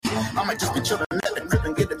I might just be chillin' at the crib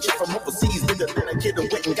and get a chick from overseas. Bigger than a kid who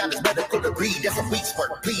went and got his medical degree. That's a weak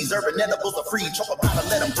spurt, please. Urban edibles are free. Chop about to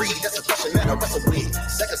let them breathe. That's a question that I wrestle with.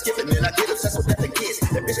 Second skipping, and I get obsessed with death and kids.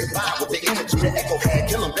 That bitch combined with the energy that Echo had.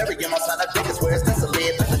 Kill him, bury him outside. I think it's where it's best to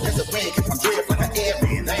live. Like the desert wind, keep on drift like an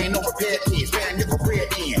airman. There ain't no repair kids, bearing your career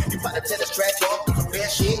in. You about to tear this track off, do some bad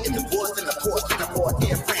shit in the woods, in the porch, in the port,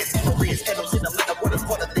 air friends, infrared, Edo's in the letter, what is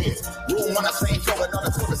part of this? Room on the same floor, and on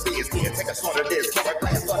the toilet stairs. Here, take a snort of this. Pour a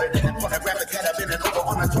glass, started in front of graphic, had I been and over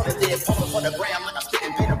on the toilet this. Over for the gram, like I'm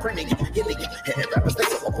spitting, paint a printing, getting it. Head rappers, they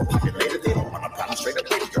so overpopulated, they don't want a problem straight up.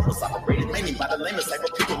 Baby girl was operated mainly by the lamest type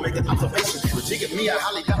of people making observations. The jig at me, I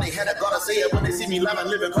highly doubt they had a gotta say it when they see me live and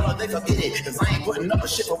living color, they forget it. Cause I ain't putting up a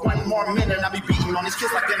shit for one more minute, and I be beating on these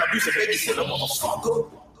kids like an abusive babysitter,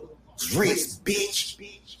 motherfucker. Rich, bitch.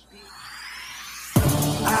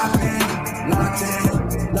 I've been locked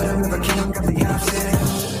in, let them never kill, got the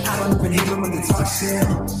option. I don't even hear when they talk shit.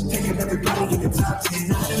 Taking everybody in the top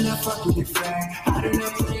 10. I do not fuck with your friend. I do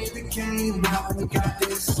not play the game. Now when you got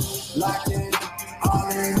this locked in, all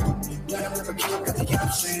in, let them never kill, got the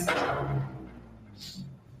option.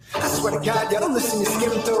 I swear to God, y'all don't listen, you're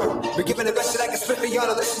skimming through. We're giving the best that I can spit for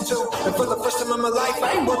y'all to listen to. And for the first time in my life,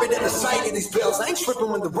 I ain't worried in the sight of these bills. I ain't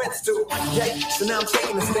tripping when the rent's due. Yeah, so now I'm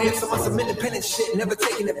taking a stance on some independent shit. Never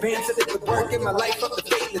taking advance of it with work in my life, up the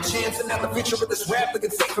fate and the chance. And now the future with this rap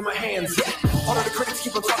looking safe in my hands. Yeah, all of the critics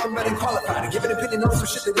keep on talking about unqualified and giving opinion on some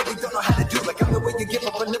shit they really don't know how to do. Like I'm the way you give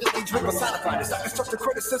up and never be drink personified. It's not constructive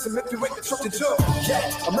criticism if you ain't constructive too. Yeah,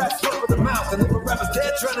 I'm rap smart with the mouth and leave a rapper's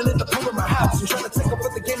dead drowning in the pool of my house. I'm trying to take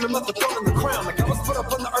over the game and mother throwing the crown. Like I was put up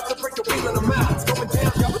on the earth to break the wheel of the mouth. It's going down,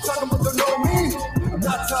 y'all were talking about the know me. I'm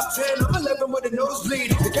not top 10, I'm 11 with a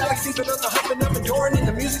nosebleed. The galaxy's been on the hump and I'm adoring it.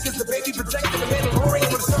 The music is the baby protecting the Mandalorian.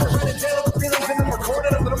 When I started writing down all the feelings and I'm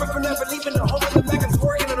recording. I'm gonna for never leaving the home and the Megan's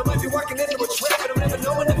working. And I might be walking into a trap and I'm never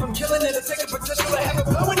knowing if I'm killing it or taking potential I haven't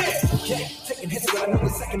blowing it. Yeah, taking hits but I know the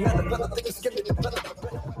second line, the brother think it's giving the brother.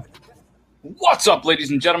 What's up, ladies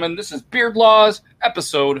and gentlemen? This is Beard Laws,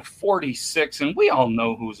 episode 46, and we all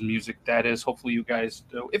know whose music that is. Hopefully you guys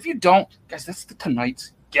do. If you don't, guys, that's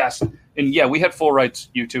tonight's guest. And yeah, we had full rights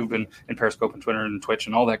YouTube and Periscope and Twitter and Twitch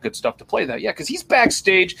and all that good stuff to play that. Yeah, because he's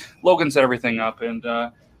backstage. Logan set everything up, and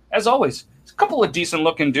as always, it's a couple of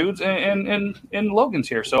decent-looking dudes, and Logan's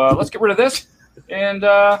here. So let's get rid of this, and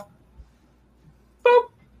boop.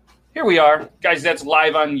 Here we are. Guys, that's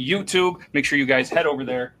live on YouTube. Make sure you guys head over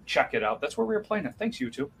there. Check it out. That's where we were playing it. Thanks,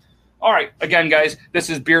 YouTube. All right. Again, guys, this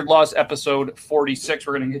is Beard Laws episode 46.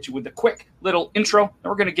 We're going to hit you with a quick little intro, and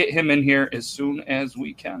we're going to get him in here as soon as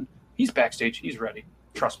we can. He's backstage. He's ready.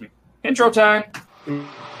 Trust me. Intro time.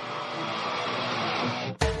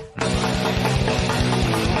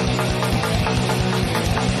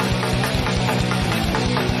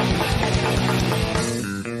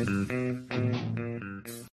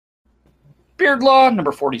 Beard Law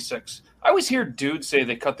number 46. I always hear dudes say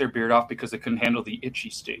they cut their beard off because they couldn't handle the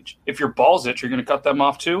itchy stage. If your balls itch, you're going to cut them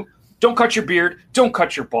off too? Don't cut your beard. Don't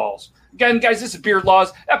cut your balls. Again, guys, this is Beard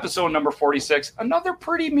Laws, episode number 46. Another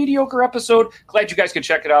pretty mediocre episode. Glad you guys could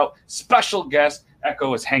check it out. Special guest,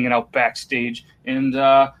 Echo, is hanging out backstage. And,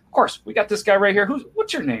 of course, we got this guy right here.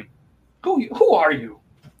 What's your name? Who are you?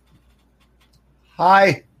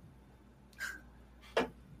 Hi.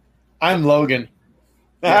 I'm Logan.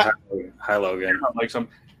 Yeah, hi, Logan. Like some,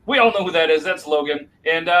 we all know who that is. That's Logan,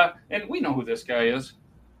 and we know who this guy is.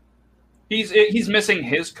 He's missing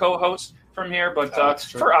his co-host from here, but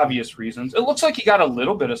for obvious reasons. It looks like he got a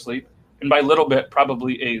little bit of sleep, and by little bit,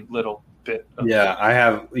 probably a little bit. Yeah, I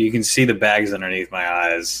have. You can see the bags underneath my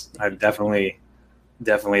eyes. I definitely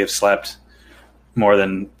have slept more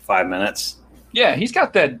than 5 minutes. Yeah, he's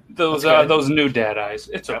got those new dad eyes.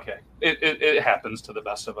 It's okay. It happens to the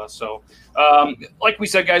best of us. So, like we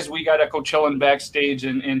said, guys, we got Echo chilling backstage,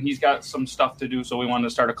 and he's got some stuff to do. So we wanted to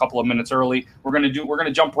start a couple of minutes early. We're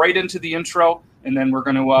gonna jump right into the intro, and we're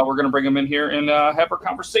gonna bring him in here and have our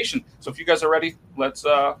conversation. So if you guys are ready, let's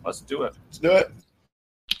do it. Let's do it.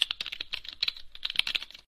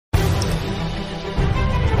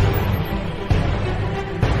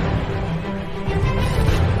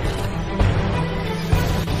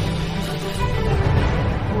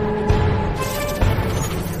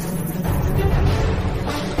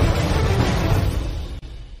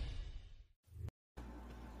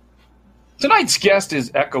 Tonight's guest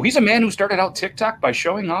is Echo. He's a man who started out TikTok by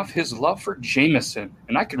showing off his love for Jameson,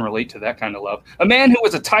 and I can relate to that kind of love. A man who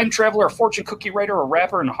was a time traveler, a fortune cookie writer, a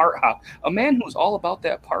rapper, and heart hop. A man who's all about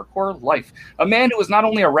that parkour life. A man who was not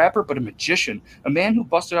only a rapper, but a magician. A man who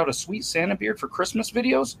busted out a sweet Santa beard for Christmas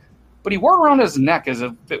videos. but he wore around his neck as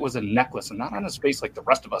if it was a necklace and not on his face like the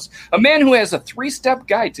rest of us. A man who has a 3-step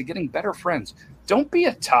guide to getting better friends. Don't be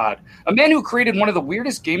a Todd. A man who created one of the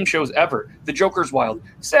weirdest game shows ever, The Joker's Wild.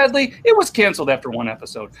 Sadly, it was canceled after 1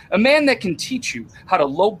 episode. A man that can teach you how to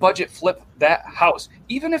low-budget flip that house,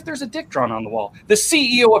 even if there's a dick drawn on the wall. The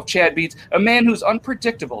CEO of Chad Beats, a man who's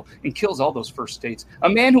unpredictable and kills all those first dates. A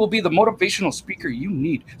man who will be the motivational speaker you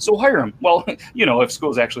need. So hire him. Well, if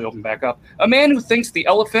school's actually open back up. A man who thinks the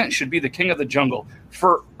elephant should be the king of the jungle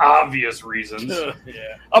for obvious reasons.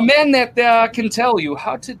 Yeah. A man that can tell you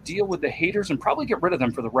how to deal with the haters and probably get rid of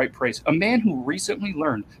them for the right price. A man who recently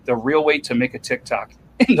learned the real way to make a TikTok.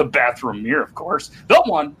 In the bathroom mirror, of course. The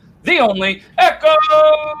one, the only, Echo!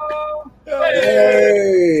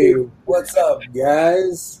 Hey, what's up,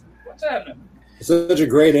 guys? What's happening? Such a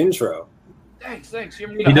great intro. Thanks. He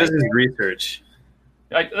does his research.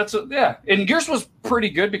 And yours was pretty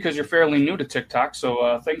good because you're fairly new to TikTok,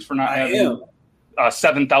 so thanks for not having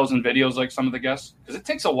 7,000 videos like some of the guests, because it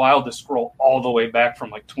takes a while to scroll all the way back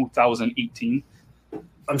from like 2018.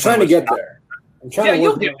 I'm trying to get there. I'm trying to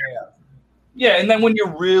work my way up. Yeah, and then when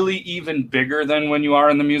you're really even bigger than when you are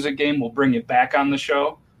in the music game, we'll bring you back on the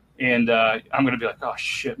show. And I'm going to be like, oh,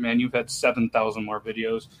 shit, man, you've had 7,000 more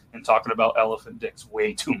videos, and talking about elephant dicks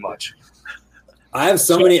way too much. I have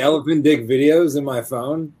so many elephant dick videos in my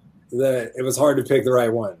phone that it was hard to pick the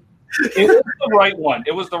right one. It was the right one.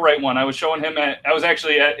 It was the right one. I was showing him I was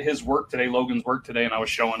actually at his work today, Logan's work today, and I was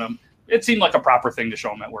showing him. It seemed like a proper thing to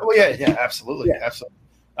show him at work. Oh, yeah, absolutely. Yeah. Absolutely.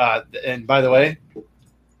 And by the way,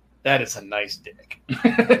 that is a nice dick. Wait,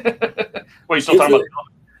 you still talking about?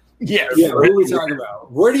 Yeah. Yeah, what are we talking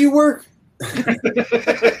about? Where do you work?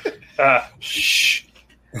 Shh.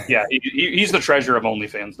 Yeah, he's the treasure of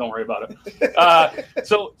OnlyFans. Don't worry about it.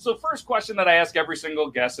 So first question that I ask every single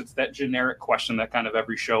guest, it's that generic question that kind of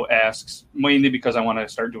every show asks, mainly because I want to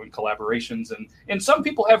start doing collaborations. And some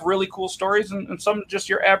people have really cool stories and some just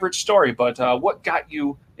your average story. But what got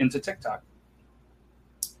you into TikTok?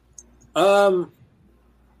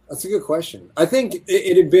 That's a good question. I think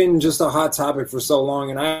it had been just a hot topic for so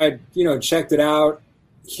long, and I had, checked it out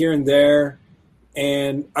here and there.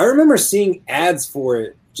 And I remember seeing ads for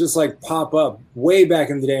it just like pop up way back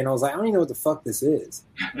in the day, and I was like, I don't even know what the fuck this is.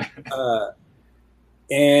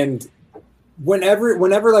 And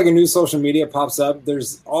whenever like a new social media pops up,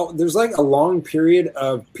 there's like a long period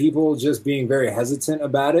of people just being very hesitant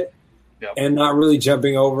about it. Yep. And not really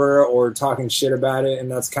jumping over or talking shit about it,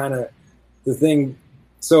 and that's kind of the thing.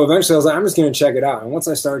 So eventually I was like, I'm just going to check it out. And once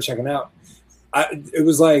I started checking out, it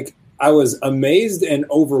was like I was amazed and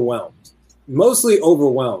overwhelmed. Mostly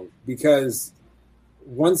overwhelmed because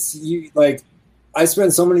once I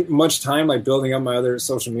spent much time like building up my other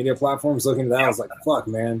social media platforms, looking at that, I was like, fuck,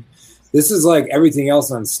 man, this is like everything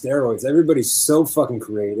else on steroids. Everybody's so fucking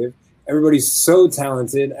creative. Everybody's so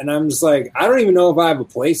talented. And I'm just like, I don't even know if I have a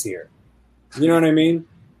place here. You know what I mean?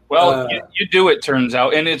 Well, you do, it turns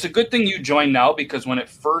out. And it's a good thing you joined now, because when it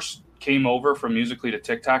first came over from Musical.ly to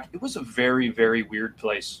TikTok, it was a very, very weird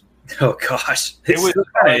place. Oh gosh, it was.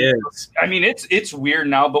 I mean, it's weird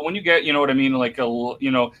now, but when you get, you know what I mean, like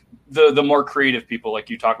the more creative people, like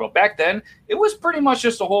you talk about back then, it was pretty much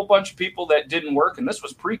just a whole bunch of people that didn't work, and this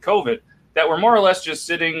was pre-COVID, that were more or less just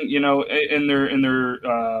sitting, in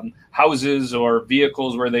their houses or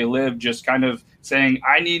vehicles where they live, just kind of saying,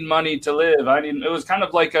 "I need money to live." It was kind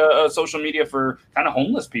of like a social media for kind of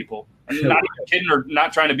homeless people, and not even kidding or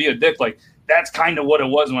not trying to be a dick, like. That's kind of what it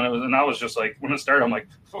was when it was, and I was just like, when it started, I'm like,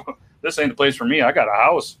 this ain't the place for me. I got a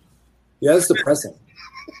house. Yeah, it's depressing.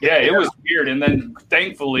 Yeah, it was weird. And then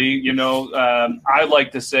thankfully, I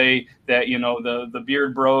like to say that, the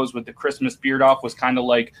Beard Bros with the Christmas beard off was kind of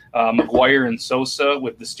like McGuire and Sosa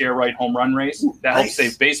with the steroid home run race that helped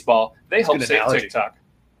save baseball. They helped save TikTok.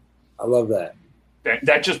 I love that.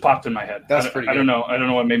 That just popped in my head. That's pretty good. I don't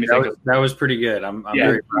know what made me think of that. Was pretty good. I'm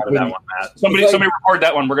very proud of that one, Matt. Somebody record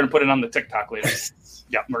that one. We're going to put it on the TikTok later.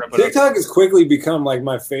 Yeah, we're going to put TikTok has quickly become like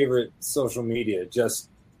my favorite social media, just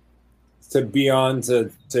to be on,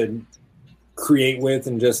 to create with,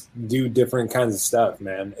 and just do different kinds of stuff,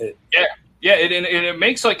 man. It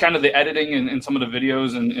makes like kind of the editing and some of the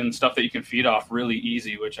videos and stuff that you can feed off really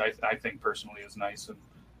easy, which I think personally is nice. And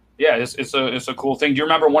yeah, it's a cool thing. Do you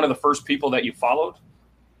remember one of the first people that you followed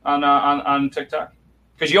on TikTok?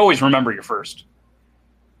 Because you always remember your first.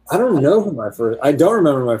 I don't know who my first. I don't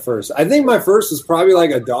remember my first. I think my first was probably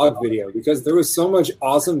like a dog video, because there was so much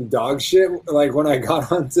awesome dog shit. Like when I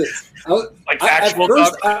got onto, actual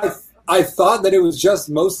dog. I thought that it was just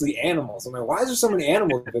mostly animals. I'm like, why is there so many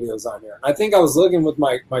animal videos on here? I think I was looking with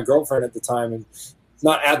my girlfriend at the time, and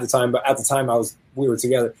not at the time, but at the time we were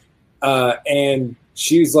together, and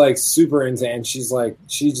she's like super into it, and she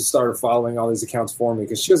just started following all these accounts for me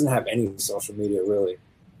because she doesn't have any social media really.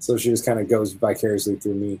 So she just kind of goes vicariously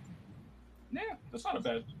through me. Yeah, that's not a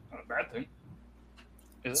bad thing.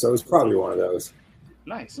 So it's probably one of those.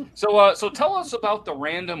 Nice. So tell us about the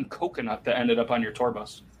random coconut that ended up on your tour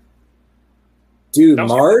bus. Dude,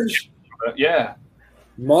 Marge? Yeah.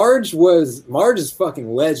 Marge is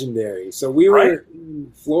fucking legendary. So we were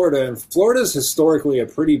in Florida, and Florida's historically a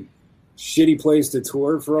pretty shitty place to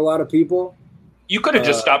tour for a lot of people. You could have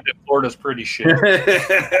just stopped at Florida's pretty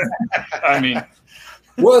shitty. I mean,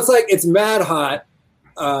 well, it's mad hot.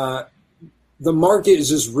 The market is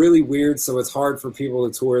just really weird, so it's hard for people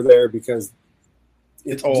to tour there because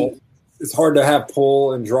it's hard to have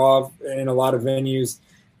pull and draw in a lot of venues,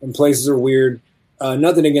 and places are weird.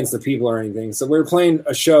 Nothing against the people or anything. So we were playing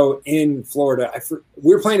a show in Florida.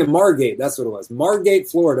 We were playing in Margate. That's what it was. Margate,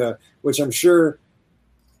 Florida, which I'm sure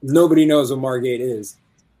nobody knows what Margate is.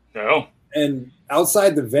 No. And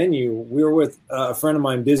outside the venue, we were with a friend of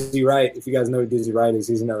mine, Dizzy Wright. If you guys know who Dizzy Wright is,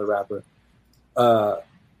 he's another rapper.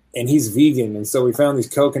 And he's vegan. And so we found these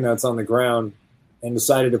coconuts on the ground and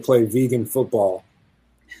decided to play vegan football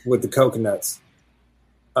with the coconuts.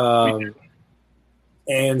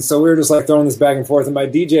 And so we were just like throwing this back and forth. And my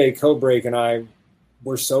DJ Codebreak and I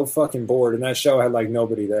were so fucking bored. And that show had like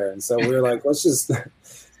nobody there. And so we were like,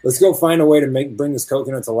 let's go find a way to bring this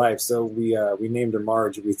coconut to life. So we named her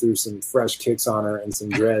Marge. We threw some fresh kicks on her and some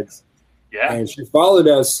dreads. Yeah. And she followed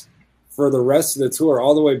us for the rest of the tour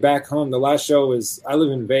all the way back home. The last show I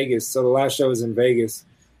live in Vegas. So the last show was in Vegas.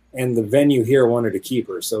 And the venue here wanted to keep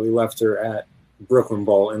her. So we left her at Brooklyn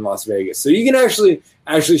Bowl in Las Vegas. So you can actually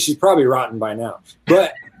she's probably rotten by now,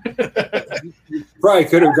 but you probably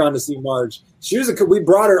could have gone to see Marge. We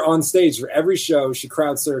brought her on stage for every show. She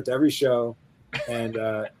crowd surfed every show, and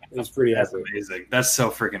it was pretty epic. Amazing. That's so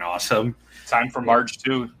freaking awesome. Time for Marge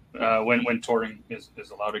too. When touring is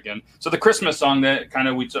allowed again. So the Christmas song that kind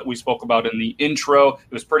of we spoke about in the intro,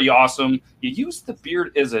 it was pretty awesome. You used the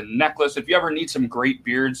beard as a necklace. If you ever need some great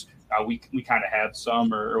beards, we kind of had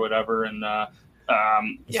some or whatever. And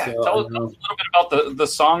tell us a little bit about the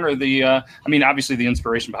song or the. I mean, obviously the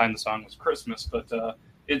inspiration behind the song was Christmas, but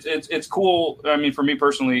it's cool. I mean, for me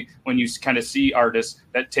personally, when you kind of see artists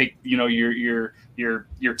that take your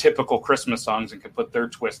typical Christmas songs and can put their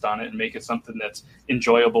twist on it and make it something that's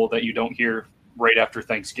enjoyable that you don't hear right after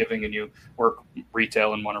Thanksgiving and you work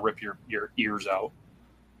retail and want to rip your ears out.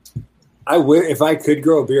 I would, if I could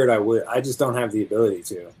grow a beard, I would. I just don't have the ability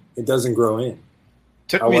to. It doesn't grow in.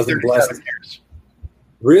 Took me 37 years.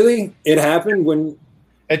 Really? It happened when?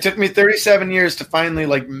 It took me 37 years to finally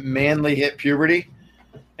like manly hit puberty,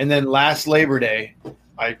 and then last Labor Day,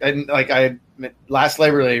 last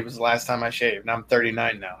Labor Day was the last time I shaved, and I'm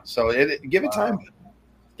 39 now. So give it time.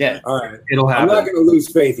 Yeah, all right, it'll happen. I'm not going to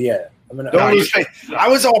lose faith yet. Don't lose faith. I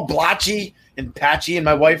was all blotchy and patchy, and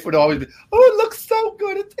my wife would always be, "Oh, it looks so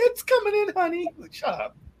good. It's coming in, honey." Like, shut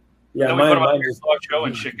up. Yeah, then we put them on your vlog show,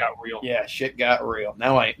 and shit got real. Yeah, shit got real.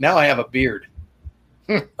 Now I have a beard.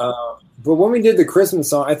 But when we did the Christmas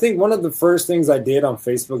song, I think one of the first things I did on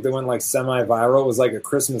Facebook that went like semi-viral was like a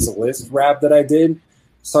Christmas list rap that I did.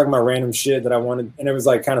 Just talking about random shit that I wanted, and it was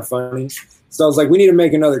like kind of funny. So I was like, we need to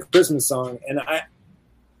make another Christmas song, and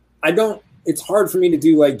I don't. It's hard for me to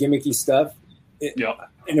do like gimmicky stuff.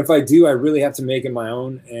 And if I do, I really have to make it my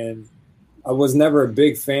own. And I was never a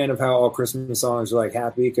big fan of how all Christmas songs are like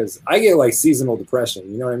happy because I get like seasonal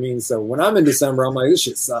depression. You know what I mean? So when I'm in December, I'm like, this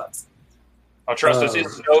shit sucks. Oh, trust us, it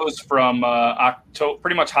snows from October,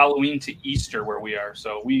 pretty much Halloween to Easter where we are.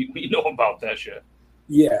 So we know about that shit.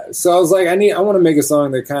 Yeah. So I was like, I want to make a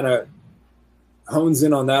song that kind of hones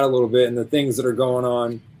in on that a little bit and the things that are going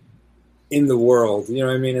on in the world, you know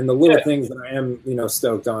what I mean? And the little things that I am,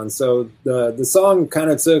 stoked on. So the song kind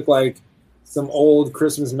of took like some old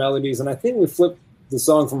Christmas melodies, and I think we flipped the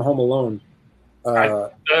song from Home Alone. I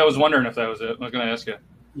was wondering if that was it. I was going to ask you.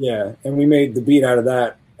 Yeah, and we made the beat out of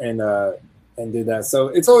that and did that. So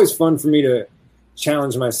it's always fun for me to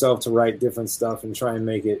challenge myself to write different stuff and try and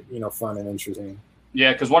make it, fun and interesting.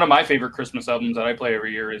 Yeah, because one of my favorite Christmas albums that I play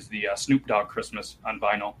every year is the Snoop Dogg Christmas on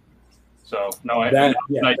vinyl. So I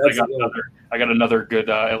got another good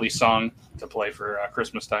at least song to play for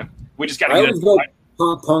Christmas time. We just got to get it.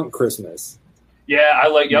 Pop punk Christmas. Yeah, I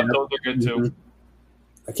like. Yep, those are good too.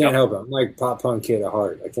 Mm-hmm. I can't help it. I'm like pop punk kid at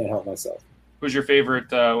heart. I can't help myself. Who's your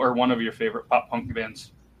favorite or one of your favorite pop punk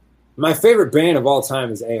bands? My favorite band of all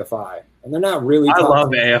time is AFI, and they're not really. I love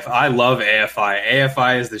AFI.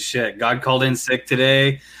 AFI is the shit. God Called In Sick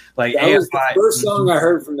Today. Like that AFI was the first song I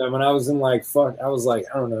heard from them when I was in I was like,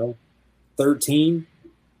 I don't know, 13,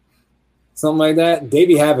 something like that.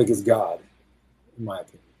 Davey Havoc is God. in my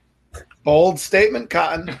opinion. Bold statement,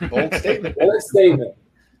 Cotton. Bold statement. Bold statement.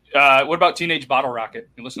 What about Teenage Bottle Rocket?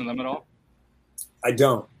 You listen to them at all? I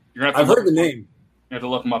don't. You're gonna have to I've heard the name. You have to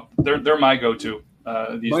look them up. They're my go-to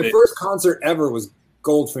these My days. first concert ever was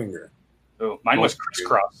Goldfinger. Oh, mine was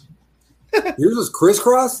Crisscross. Yours was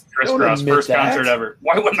Crisscross? Crisscross, admit first that. concert ever.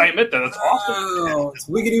 Why wouldn't I admit that? That's awesome. Oh, it's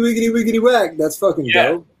wiggity, wiggity, wiggity, whack. That's fucking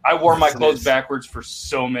dope. I wore my Yes, it clothes is. backwards for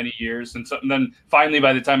so many years, and then finally,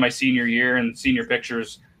 by the time my senior year and senior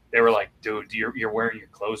pictures, they were like, "Dude, you're wearing your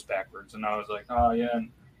clothes backwards," and I was like, "Oh yeah." And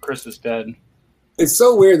Chris is dead. It's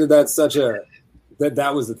so weird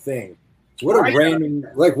that was a thing. What a Right.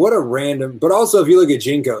 random, but also if you look at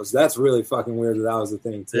Jinkos, that's really fucking weird that was a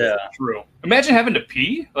thing too. Yeah. True. Imagine having to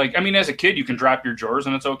pee. Like, I mean, as a kid, you can drop your drawers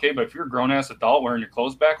and it's okay, but if you're a grown ass adult wearing your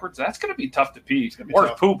clothes backwards, that's gonna be tough to pee. Or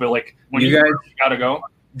tough. poop, but like when You you guys- gotta go,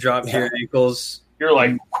 Drop your ankles you're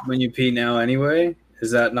like, when you pee now anyway? Is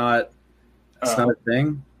that not it's not a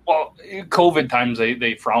thing? well, COVID times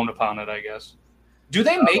they frowned upon it, I guess. Do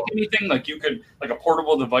they make anything like you could like a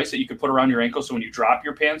portable device that you could put around your ankle so when you drop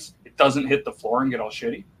your pants, it doesn't hit the floor and get all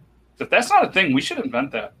shitty? If that's not a thing, we should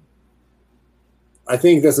invent that. I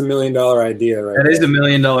think that's $1 million idea, right? That is $1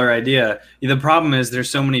 million idea. The problem is there's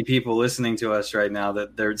so many people listening to us right now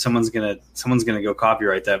that someone's gonna go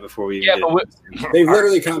copyright that before we Yeah, get but it. They've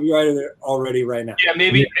literally copyrighted it already right now. yeah,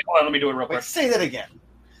 maybe. Hold on, let me do it real quick. Wait, say that again.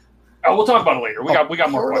 Oh, we'll talk about it later. We got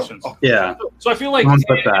more questions. Oh, Yeah. So I feel like Someone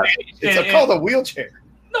put that. it's called a wheelchair.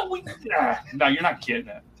 no, no, you're not getting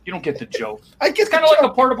it. You don't get the joke. I get It's kind of like a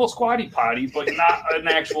portable squatty potty, but not an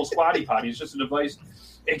actual squatty potty. It's just a device.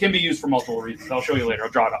 It can be used for multiple reasons. I'll show you later. I'll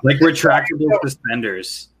draw it up. Like retractable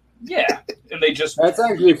suspenders. Yeah, and they just That's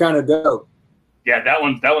actually kind of dope. that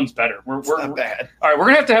one's better. We're Not bad. all right.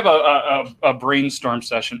 We're gonna have a brainstorm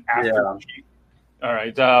session after. Yeah. the sheet. All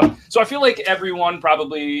right. So I feel like everyone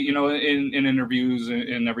probably, in interviews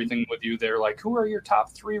and everything with you, they're like, "Who are your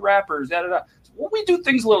top 3 rappers?" Da, da, da. Well, we do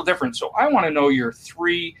things a little different. So I want to know your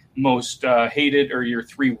 3 most hated or your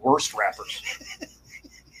 3 worst rappers.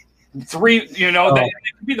 3, that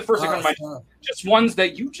could be the first thing on my just ones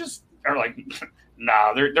that you just are like,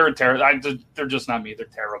 nah, they're terrible. They're just not me. They're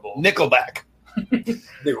terrible. Nickelback.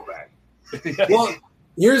 Nickelback. Well,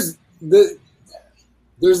 there's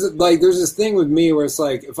this thing with me where it's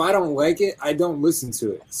like if I don't like it, I don't listen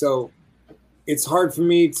to it. So it's hard for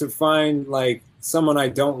me to find like someone I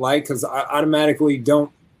don't like because I automatically don't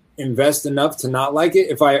invest enough to not like it.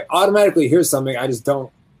 If I automatically hear something, I just don't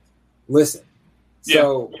listen.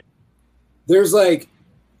 So there's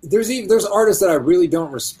artists that I really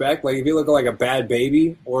don't respect. Like if you look at like a Bad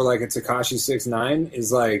Baby or like a Tekashi 6ix9ine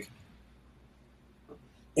is like.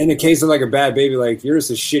 In the case of like a Bad Baby, like you're just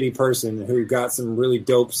a shitty person who got some really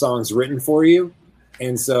dope songs written for you,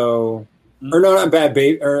 and so, or no, not Bad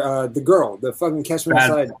Baby, or the girl, the fucking Catch Me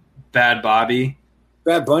Outside, Bad Bobby.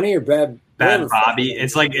 Bad Bunny or Bad Bobby.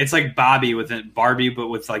 It's like Bobby with a Barbie, but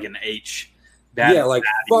with like an H. Bad like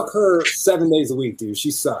Bobby. fuck her 7 days a week, dude.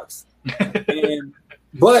 She sucks.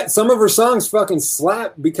 But some of her songs fucking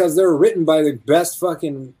slap because they're written by the best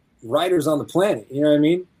fucking writers on the planet. You know what I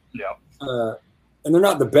mean? Yeah. And they're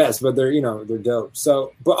not the best, but they're dope.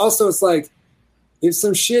 So, but also it's like, if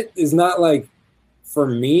some shit is not like for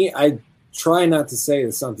me, I try not to say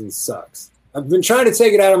that something sucks. I've been trying to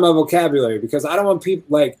take it out of my vocabulary because I don't want people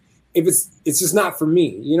like if it's just not for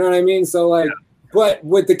me. You know what I mean? So like, but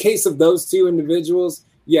with the case of those 2 individuals,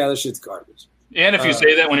 yeah, that shit's garbage. And if you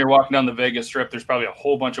say that when you're walking down the Vegas Strip, there's probably a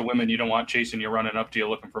whole bunch of women you don't want chasing you, running up to you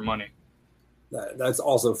looking for money. That's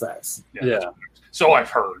also facts. Yeah. So I've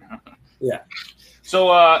heard. Yeah.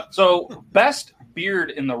 So best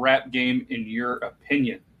beard in the rap game, in your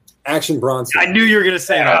opinion? Action Bronson. I knew you were gonna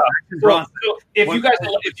say that. So if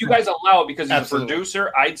you guys allow it because he's Absolutely. a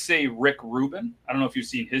producer, I'd say Rick Rubin. I don't know if you've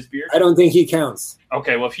seen his beard. I don't think he counts.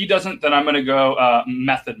 Okay, well if he doesn't, then I'm gonna go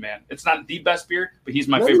Method Man. It's not the best beard, but he's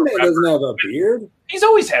my Method favorite Man rapper. doesn't have a beard. He's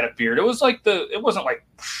always had a beard. It wasn't like,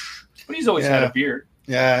 but he's always had a beard.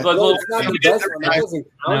 Yeah. Like, No, little- it's not the best one. That doesn't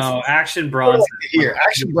count. No, Action Bronson. Here,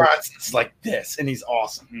 Action Bronson's like this, and he's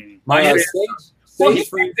awesome. My Well, he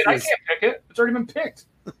picked it. I can't pick it. It's already been picked.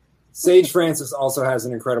 Sage Francis also has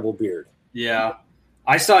an incredible beard. Yeah,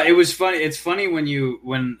 I saw it was funny. It's funny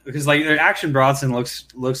because like Action Bronson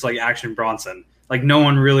looks like Action Bronson. Like no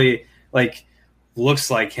one really like looks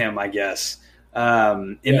like him. I guess.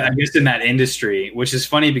 I guess in that industry, which is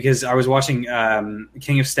funny because I was watching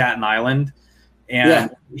King of Staten Island, and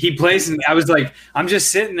he plays, and I was like, I'm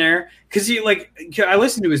just sitting there because I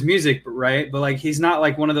listen to his music, right? But like he's not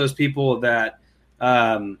like one of those people that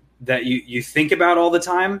that you think about all the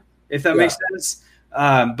time. If that makes sense.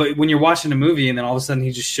 But when you're watching a movie and then all of a sudden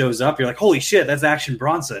he just shows up, you're like, holy shit, that's Action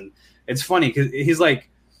Bronson. It's funny because he's like,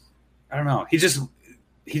 I don't know, he just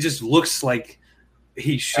looks like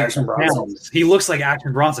he shoots pounds. He looks like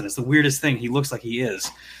Action Bronson. It's the weirdest thing. He looks like he is.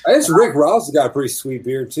 I guess Rick Ross has got a pretty sweet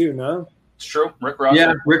beard too, no? It's true. Rick Ross.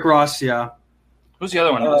 Yeah, Rick Ross, yeah. Who's the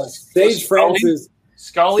other one? Sage Francis.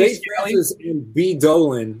 Scully. Sage Francis and B.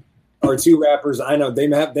 Dolan are two rappers I know. They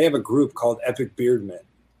have a group called Epic Beardmen.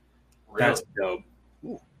 Really? That's dope.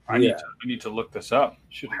 I need to look this up.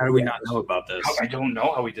 How do we not know about this? I don't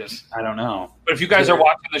know how we did. I don't know. But if you guys are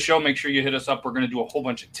watching the show, make sure you hit us up. We're going to do a whole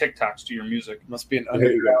bunch of TikToks to your music. Must be an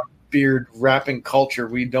underground beard rapping culture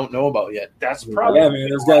we don't know about yet. That's probably man.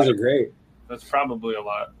 Those guys are great. That's probably a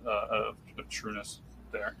lot of trueness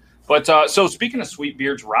there. But so speaking of sweet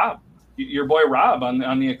beards, Rob, your boy Rob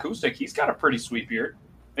on the acoustic, he's got a pretty sweet beard.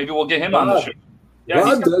 Maybe we'll get him on the show. Yeah,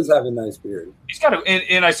 Rob does have a nice beard. He's got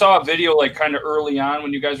and I saw a video like kind of early on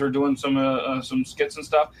when you guys were doing some skits and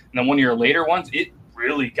stuff, and then one of your later ones, it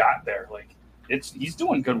really got there. Like he's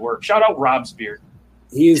doing good work. Shout out Rob's beard.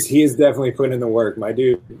 He is definitely putting in the work, my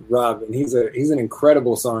dude Rob, and he's an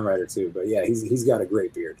incredible songwriter too. But yeah, he's got a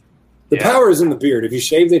great beard. The power is in the beard. If he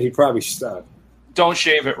shaved it, he'd probably stop. Don't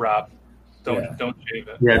shave it, Rob. Don't shave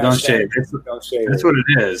it. Yeah, don't shave. Don't shave. That's what it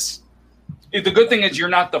is. The good thing is you're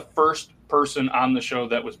not the first person on the show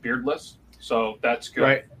that was beardless, so that's good.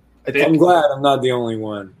 Right. I'm glad I'm not the only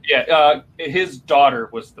one. Yeah, his daughter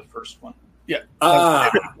was the first one. Yeah. Ah.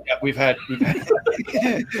 Yeah, we've had.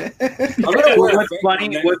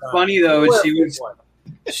 What's funny though is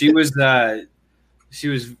she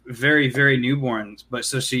was very, very newborn, but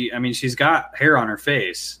so she's got hair on her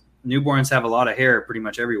face. Newborns have a lot of hair pretty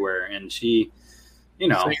much everywhere, and she, So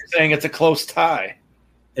you're saying it's a close tie.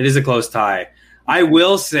 It is a close tie. I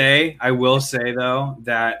will say though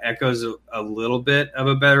that Echo's a little bit of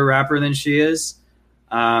a better rapper than she is.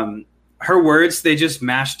 Her words, they just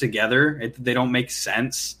mash together. They don't make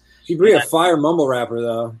sense. She'd be a fire mumble rapper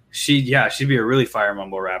though. She'd be a really fire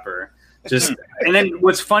mumble rapper. Just and then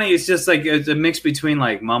what's funny is just like it's a mix between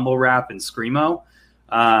like mumble rap and screamo.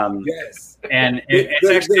 Yes. And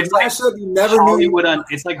it's like you never Hollywood. knew.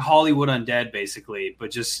 It's like Hollywood Undead, basically,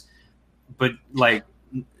 but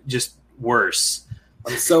worse.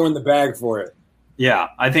 I'm so in the bag for it. Yeah,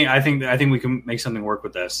 I think we can make something work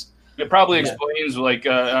with this. It probably explains, like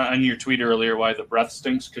on your tweet earlier, why the breath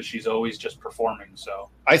stinks, because she's always just performing. So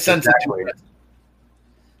I sense it.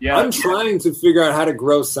 Yeah, I'm trying to figure out how to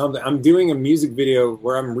grow something. I'm doing a music video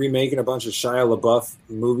where I'm remaking a bunch of Shia LaBeouf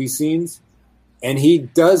movie scenes, and he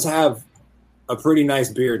does have a pretty nice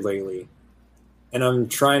beard lately. And I'm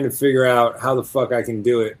trying to figure out how the fuck I can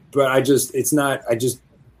do it, but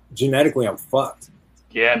genetically I'm fucked.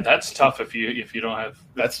 Yeah, that's tough if you don't have.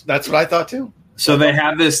 That's what I thought too. So they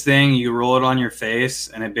have this thing, you roll it on your face,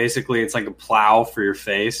 and it's like a plow for your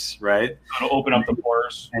face, right? It'll open up the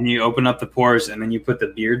pores. And you open up the pores, and then you put the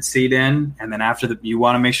beard seed in, and then after you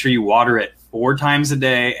want to make sure you water it 4 times a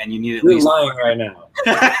day, and you need at least. You're lying right now.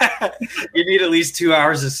 You need at least 2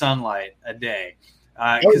 hours of sunlight a day,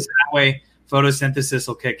 because that way photosynthesis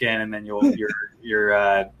will kick in, and then your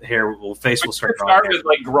face will start. Start with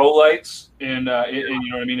like grow lights, and you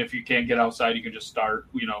know what I mean. If you can't get outside, you can just start,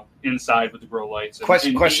 inside with the grow lights.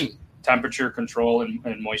 And, question: temperature control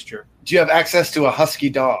and moisture. Do you have access to a husky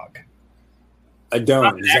dog? I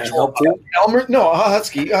don't. Does that help too? Elmer, no, a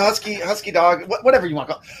husky dog, whatever you want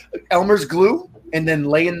to call it. Elmer's glue, and then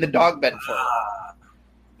lay in the dog bed for it.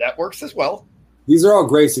 That works as well. These are all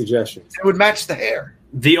great suggestions. It would match the hair.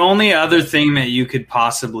 The only other thing that you could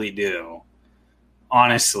possibly do,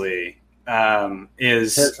 honestly,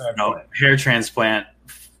 is hair transplant.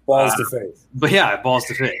 Balls to face. But yeah, balls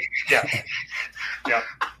to face. Yeah.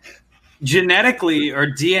 Genetically or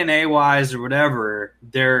DNA wise or whatever,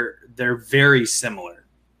 they're very similar.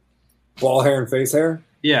 Ball hair and face hair?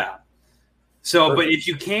 Yeah. So, perfect. But if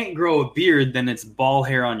you can't grow a beard, then it's ball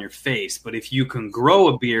hair on your face. But if you can grow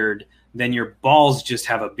a beard, then your balls just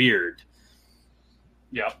have a beard.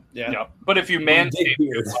 Yeah. But if you manscape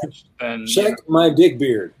too much, then check my dick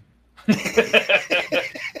beard. Why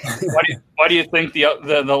do you think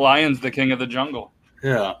the lion's the king of the jungle?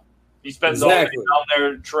 Yeah, he spends all day down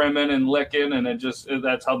there trimming and licking, and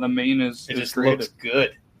that's how the mane is. It just created. looks good.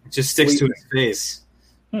 It just sticks to his face.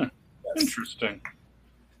 Yes. Interesting.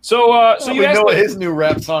 So you know what his new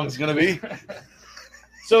rap song is going to be.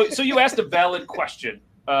 So you asked a valid question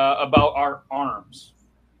about our arms.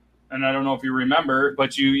 And I don't know if you remember,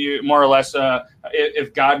 but you more or less,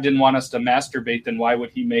 if God didn't want us to masturbate, then why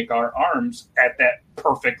would he make our arms at that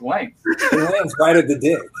perfect length? The length right at the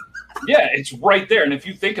dick. Yeah, it's right there. And if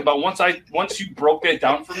you think about once you broke that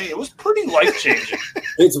down for me, it was pretty life changing.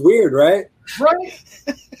 It's weird, right? Right.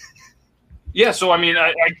 Yeah, so I mean,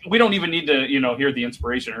 we don't even need to, hear the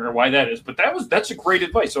inspiration or why that is, but that's a great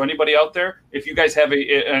advice. So anybody out there, if you guys have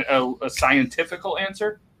a scientifical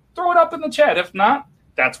answer, throw it up in the chat. If not,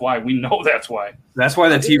 that's why. We know that's why. That's why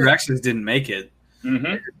the T-Rexes didn't make it.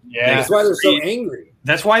 Mm-hmm. Yeah, that's why they're so angry.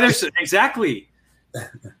 That's why they're so exactly.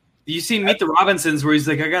 You see Meet the Robinsons where he's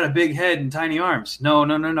like, I got a big head and tiny arms.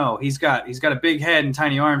 No. He's got a big head and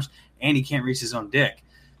tiny arms, and he can't reach his own dick.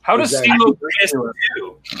 How does CeeLo Green do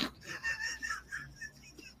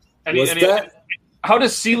it? How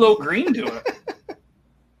does CeeLo Green do it?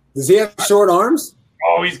 Does he have short arms?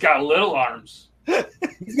 Oh, he's got little arms.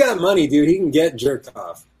 He's got money, dude. He can get jerked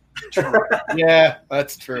off. Yeah,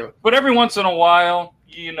 that's true. But every once in a while,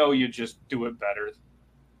 you just do it better.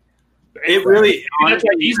 It really,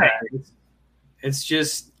 honestly, it's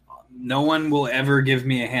just no one will ever give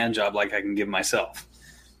me a hand job like I can give myself.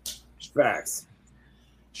 Facts.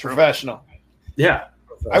 Professional. Yeah.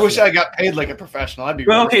 I wish I got paid like a professional. I'd be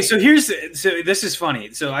well. Okay, so this is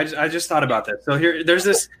funny. So I just thought about this. So there's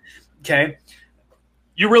this. Okay,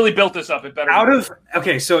 you really built this up. It better I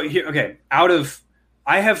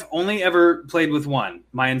have only ever played with one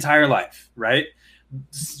my entire life, right?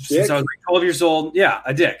 Since I was like 12 years old. Yeah,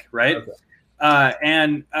 a dick, right? Okay.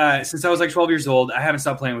 And since I was like 12 years old, I haven't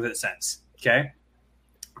stopped playing with it since. Okay,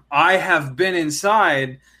 I have been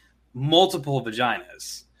inside multiple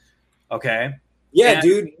vaginas. Okay. Yeah, and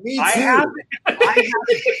dude. Me too.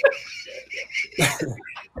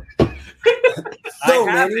 So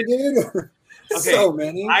many, dude. Okay. So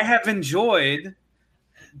many. I have enjoyed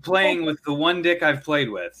playing with the one dick I've played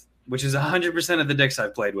with, which is 100% of the dicks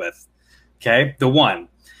I've played with. Okay, the one.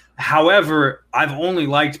 However, I've only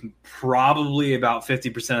liked probably about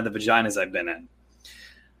 50% of the vaginas I've been in.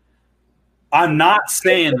 I'm not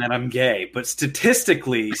saying that I'm gay, but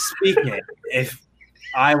statistically speaking, if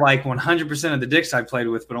I like 100% of the dicks I've played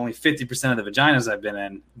with, but only 50% of the vaginas I've been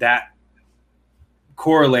in, that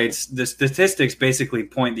correlates. The statistics basically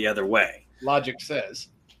point the other way. Logic says.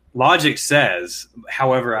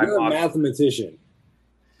 However, you're a mathematician.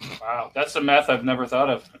 Wow, that's a math I've never thought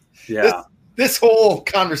of. Yeah. This whole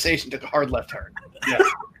conversation took a hard left turn. Yeah.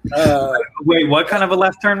 Wait, what kind of a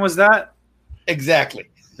left turn was that? Exactly.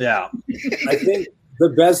 Yeah. I think the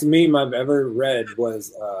best meme I've ever read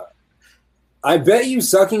was, I bet you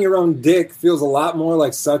sucking your own dick feels a lot more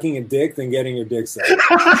like sucking a dick than getting your dick sucked.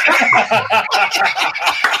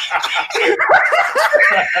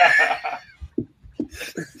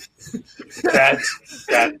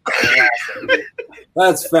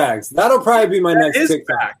 That's facts. That'll probably be my next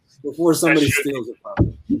TikTok before somebody steals it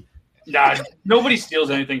from me. Nah, nobody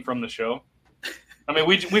steals anything from the show. I mean,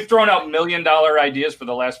 we've thrown out $1 million ideas for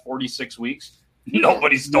the last 46 weeks.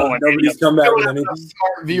 Nobody's stolen. Nobody's come back with anything.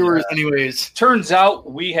 Smart viewers, anyways. Turns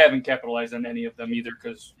out we haven't capitalized on any of them either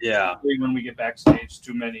because when we get backstage,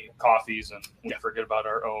 too many coffees and we forget about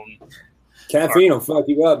our own. Caffeine will fuck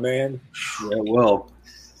you up, man. Yeah, it will.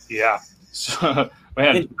 Yeah. So,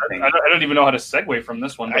 man, I don't even know how to segue from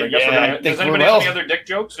this one. But I guess we're gonna, does anybody have any other dick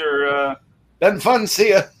jokes or? Been fun.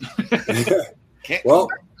 See ya. Well,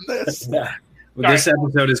 this. This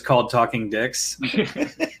episode is called Talking Dicks.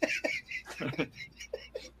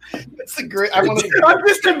 It's a great. I'm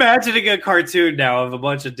just imagining a cartoon now of a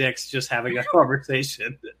bunch of dicks just having a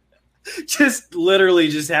conversation. Just literally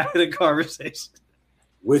just having a conversation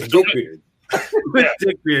with dick beards. With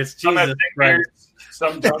dick beards. Some have dick beards.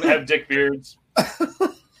 Some don't have dick beards.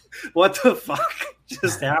 What the fuck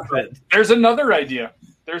just happened? There's another idea.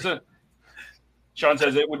 Sean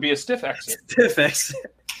says it would be a stiff exit. Stiff exit.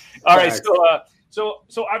 All right, so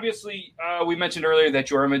obviously we mentioned earlier that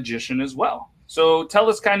you're a magician as well. So tell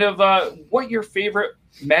us kind of what your favorite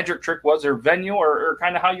magic trick was, or venue, or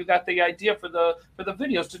kind of how you got the idea for the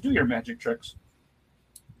videos to do your magic tricks.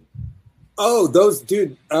 Oh, those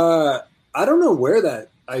dude! I don't know where that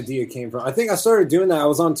idea came from. I think I started doing that. I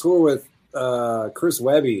was on tour with Chris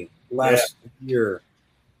Webby last year.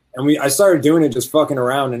 And I started doing it just fucking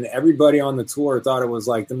around, and everybody on the tour thought it was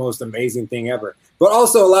like the most amazing thing ever. But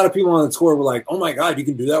also a lot of people on the tour were like, "Oh my God, you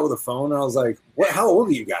can do that with a phone." And I was like, "What? How old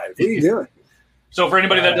are you guys? What are you doing?" So for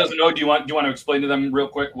anybody that doesn't know, do you want to explain to them real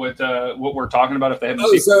quick what we're talking about if they haven't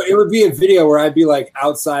seen? So it would be a video where I'd be like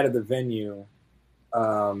outside of the venue.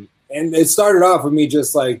 And it started off with me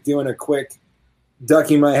just like doing a quick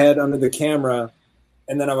ducking my head under the camera,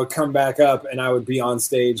 and then I would come back up and I would be on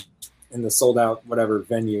stage in the sold out whatever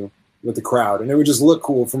venue with the crowd. And it would just look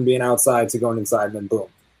cool from being outside to going inside, and then boom.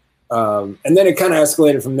 And then it kind of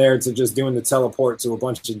escalated from there to just doing the teleport to a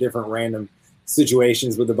bunch of different random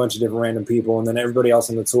situations with a bunch of different random people, and then everybody else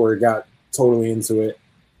on the tour got totally into it.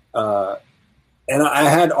 And I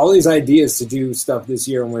had all these ideas to do stuff this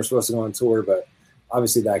year when we were supposed to go on tour, but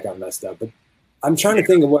obviously that got messed up. But I'm trying to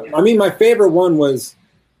think of my favorite one was,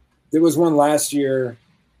 there was one last year.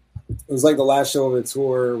 It was like the last show of the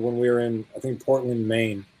tour when we were in, I think, Portland,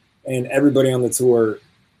 Maine, and everybody on the tour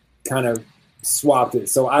kind of swapped it.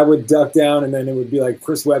 So I would duck down, and then it would be like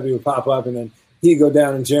Chris Webby would pop up, and then he'd go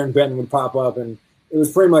down, and Jaron Benton would pop up, and it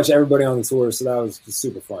was pretty much everybody on the tour. So that was just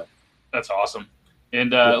super fun. That's awesome.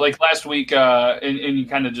 And like last week, and you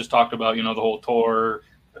kind of just talked about, the whole tour,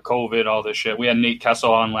 the COVID, all this shit. We had Nate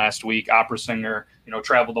Kessel on last week, opera singer,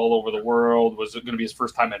 traveled all over the world, was going to be his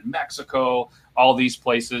first time in Mexico, all these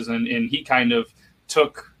places. And he kind of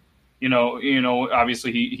took,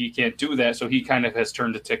 obviously he can't do that. So he kind of has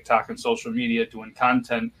turned to TikTok and social media, doing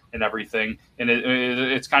content and everything. And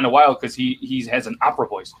it's kind of wild because he has an opera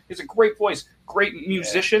voice. He has a great voice, great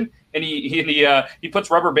musician. And he puts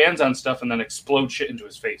rubber bands on stuff and then explodes shit into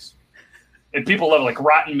his face. And people love like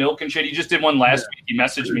rotten milk and shit. He just did one last week. He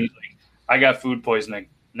messaged me like, "I got food poisoning,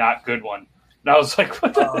 not good one." And I was like,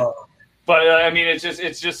 "What the?" But I mean, it's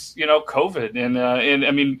just COVID. And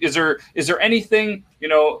I mean, is there anything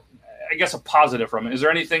I guess a positive from it? Is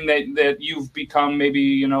there anything that you've become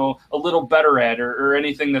maybe a little better at, or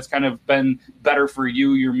anything that's kind of been better for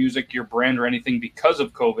you, your music, your brand, or anything because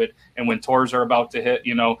of COVID? And when tours are about to hit,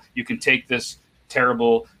 you can take this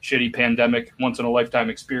terrible, shitty pandemic, once in a lifetime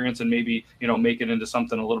experience, and maybe make it into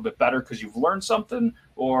something a little bit better because you've learned something,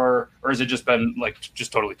 or has it just been like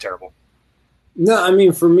just totally terrible? No, I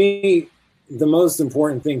mean, for me, the most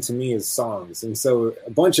important thing to me is songs, and so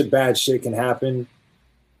a bunch of bad shit can happen.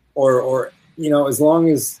 Or as long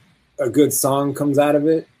as a good song comes out of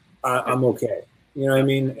it, I'm okay. You know what I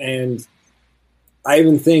mean? And I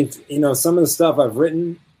even think, some of the stuff I've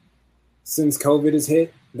written since COVID has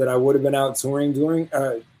hit that I would have been out touring during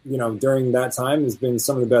that time has been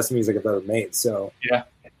some of the best music I've ever made. So yeah,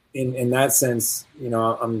 in that sense,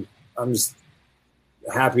 I'm just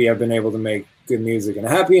happy I've been able to make good music, and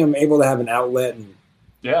happy I'm able to have an outlet and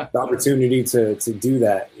the opportunity to do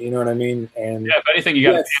that. You know what I mean? And if anything,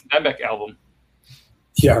 you got a pandemic album.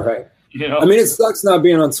 Yeah, right. I mean, it sucks not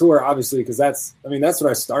being on tour, obviously, because that's what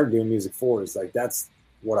I started doing music for. Is like, that's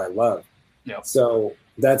what I love. Yeah. So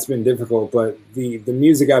that's been difficult, but the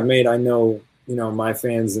music I've made, I know, my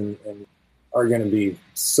fans and are going to be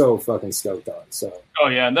so fucking stoked on. So. Oh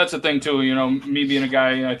yeah, and that's the thing too. Me being a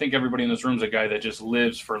guy, I think everybody in this room is a guy that just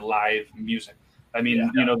lives for live music. I mean,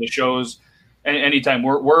 the shows. Anytime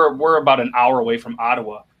we're about an hour away from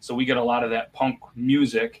Ottawa, so we get a lot of that punk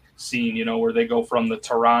music scene, where they go from the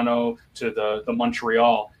Toronto to the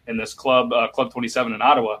Montreal, and this club, Club 27 in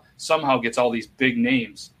Ottawa, somehow gets all these big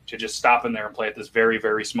names to just stop in there and play at this very,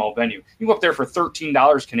 very small venue. You go up there for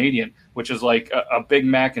 $13 Canadian, which is like a Big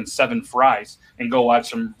Mac and 7 fries, and go watch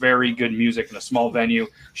some very good music in a small venue,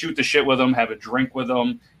 shoot the shit with them, have a drink with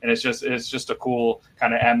them. And it's just a cool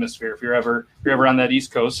kind of atmosphere. If you're ever on that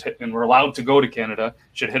East Coast and we're allowed to go to Canada,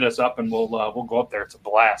 should hit us up and we'll go up there. It's a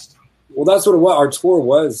blast. Well, that's what our tour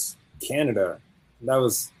was, Canada. That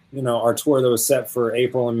was, our tour that was set for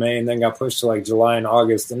April and May, and then got pushed to like July and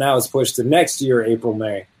August, and now it's pushed to next year, April,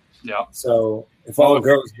 May. Yeah. So if all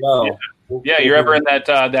goes well. Yeah, you're ever in that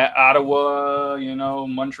Ottawa,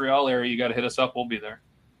 Montreal area, you got to hit us up. We'll be there.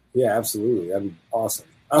 Yeah, absolutely. That'd be awesome.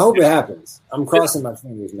 I hope it happens. I'm crossing my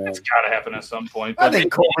fingers, man. It's got to happen at some point. I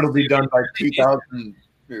think COVID will be done by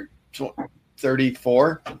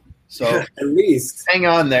 2034. So at least hang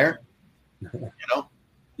on there.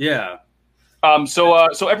 Yeah.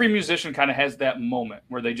 So every musician kind of has that moment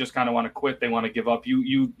where they just kind of want to quit. They want to give up.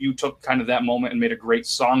 You took kind of that moment and made a great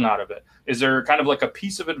song out of it. Is there kind of like a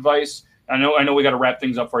piece of advice? I know we got to wrap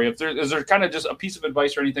things up for you. Is there kind of just a piece of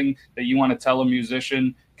advice or anything that you want to tell a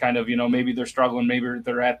musician? Kind of, maybe they're struggling, maybe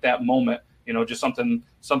they're at that moment. Just something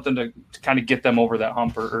to kind of get them over that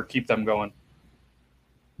hump or keep them going.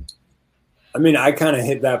 I mean, I kind of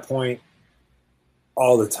hit that point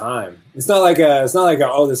all the time. It's not like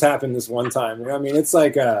oh, this happened this one time. I mean, it's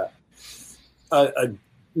like a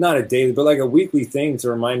not a daily, but like a weekly thing to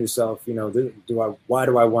remind yourself, why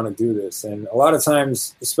do I want to do this? And a lot of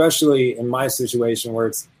times, especially in my situation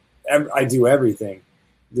where I do everything,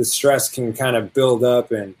 the stress can kind of build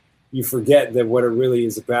up and you forget that what it really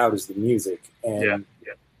is about is the music. And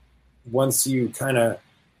once you kind of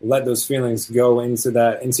let those feelings go into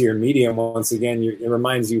your medium, once again, it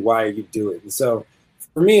reminds you why you do it. And so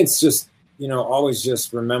for me, it's just, always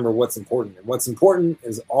just remember what's important. And what's important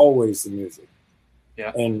is always the music.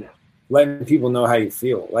 Yeah. And letting people know how you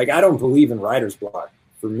feel. Like, I don't believe in writer's block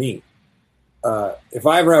for me. if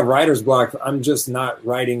I ever have writer's block, I'm just not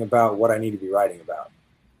writing about what I need to be writing about.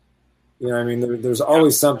 You know what I mean? There's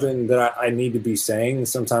always something that I need to be saying.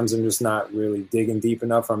 Sometimes I'm just not really digging deep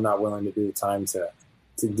enough. I'm not willing to do the time to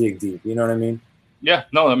dig deep. You know what I mean? Yeah,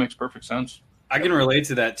 no, that makes perfect sense. I can relate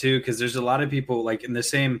to that too, because there's a lot of people like in the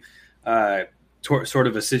same sort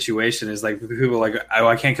of a situation is like people like, oh,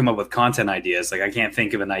 I can't come up with content ideas. Like I can't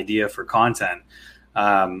think of an idea for content.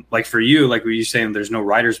 Like for you, like what you're saying, there's no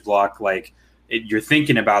writer's block. Like you're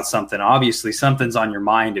thinking about something. Obviously, something's on your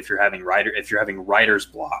mind if you're having writer's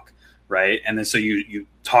block. Right. And then so you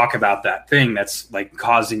talk about that thing that's like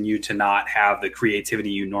causing you to not have the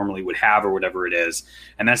creativity you normally would have or whatever it is.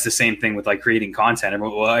 And that's the same thing with like creating content.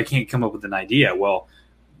 Everyone, well, I can't come up with an idea. Well,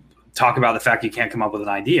 talk about the fact you can't come up with an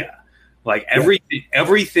idea. Like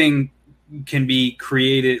everything can be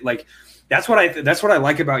created. Like that's what I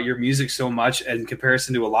like about your music so much in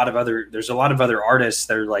comparison to there's a lot of other artists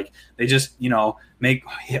that are like, they just, make,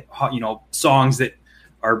 songs that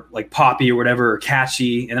are like poppy or whatever, or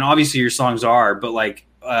catchy. And then obviously your songs are, but like,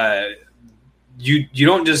 you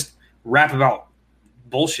don't just rap about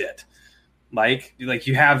bullshit. Like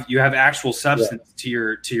you have actual substance to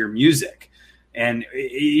your music. And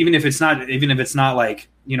even if it's not like,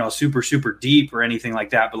 super, super deep or anything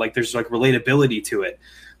like that, but like, there's like relatability to it.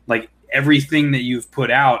 Like everything that you've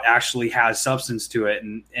put out actually has substance to it.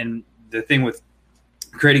 And the thing with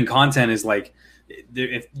creating content is like,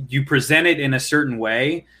 if you present it in a certain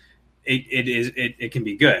way, it can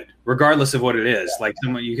be good, regardless of what it is. Like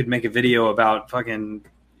you could make a video about fucking,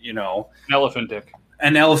 an elephant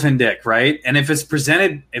dick, right? And if it's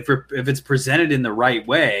presented, if it's presented in the right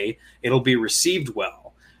way, it'll be received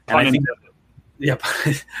well. And I think,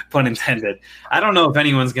 pun intended. I don't know if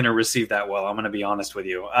anyone's going to receive that well. I'm going to be honest with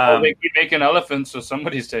you. They keep making elephants, so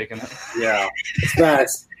somebody's taking it. Yeah, it's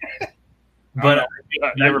fast. But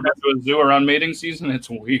you ever been to a zoo around mating season? It's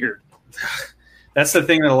weird. That's the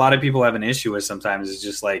thing that a lot of people have an issue with sometimes is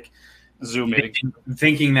just like zoo mating.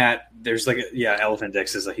 Thinking that there's like, elephant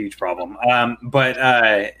dicks is a huge problem.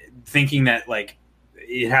 But thinking that like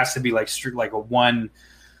it has to be like like a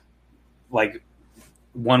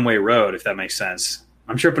one-way road, if that makes sense.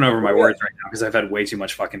 I'm tripping over my words right now because I've had way too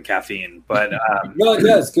much fucking caffeine. But no, it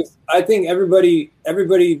does, because I think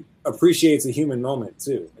everybody appreciates a human moment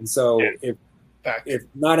too. And so if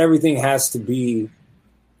not everything has to be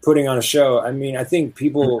putting on a show, I mean, I think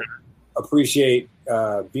people appreciate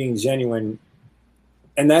being genuine,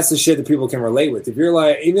 and that's the shit that people can relate with. If you're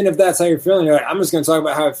like, even if that's how you're feeling, you're like, I'm just going to talk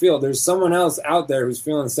about how I feel. There's someone else out there who's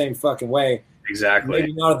feeling the same fucking way. Exactly.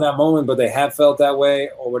 Maybe not at that moment, but they have felt that way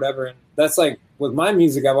or whatever. And that's like with my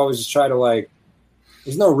music, I've always just tried to like,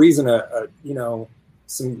 there's no reason a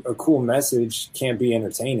cool message can't be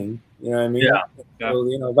entertaining. You know what I mean? Yeah. So,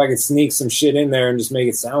 if I could sneak some shit in there and just make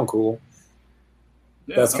it sound cool,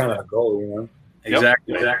 that's kind of the goal,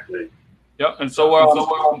 Exactly. Yep. And so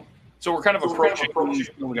we're kind of approaching.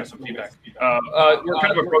 We got some feedback. We're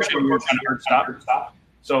kind of approaching. We're kind of hard stop.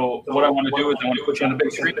 So what I want to do is I want to put you on the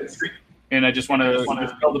big screen, and I just want to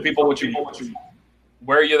tell the people where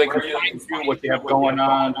they can find you, what you have going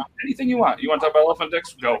on, anything you want. You want to talk about elephant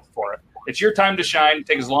dicks? Go for it. It's your time to shine.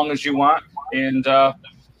 Take as long as you want, and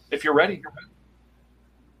if you're ready,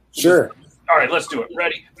 sure. All right, let's do it.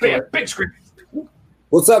 Ready? Big screen.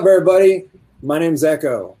 What's up, everybody? My name's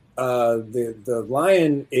Echo. The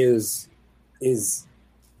lion is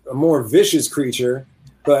a more vicious creature,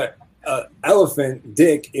 but elephant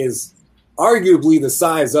dick is arguably the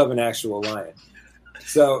size of an actual lion.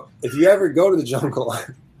 So if you ever go to the jungle, what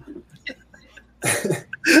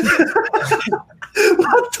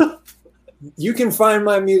the? You can find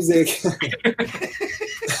my music.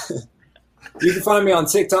 You can find me on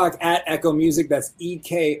TikTok at Echo Music. That's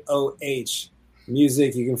EKOH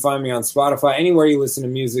Music. You can find me on Spotify, anywhere you listen to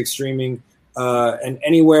music streaming, and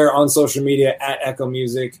anywhere on social media at Echo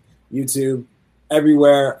Music, YouTube,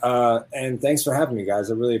 everywhere. And thanks for having me, guys.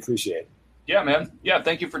 I really appreciate it. Yeah, man. Yeah,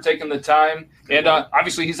 thank you for taking the time. And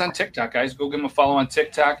obviously, he's on TikTok, guys. Go give him a follow on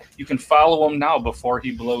TikTok. You can follow him now before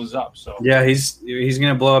he blows up. So yeah, he's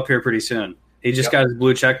gonna blow up here pretty soon. He just got his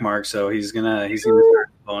blue check mark, so he's gonna start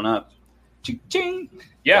blowing up. Ching.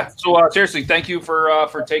 Yeah. So seriously, thank you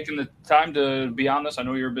for taking the time to be on this. I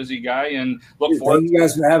know you're a busy guy, and look forward. Thank you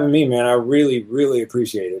guys for having me, man. I really, really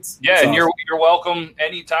appreciate it. It's and awesome. You're welcome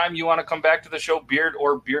anytime you want to come back to the show, beard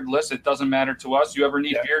or beardless. It doesn't matter to us. You ever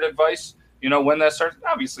need beard advice? When that starts,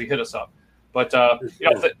 obviously hit us up. But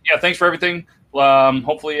thanks for everything.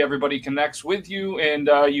 Hopefully everybody connects with you, and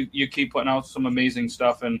you keep putting out some amazing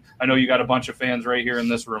stuff. And I know you got a bunch of fans right here in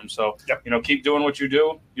this room. So keep doing what you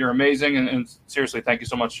do. You're amazing, and seriously, thank you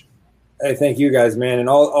so much. Hey, thank you guys, man, and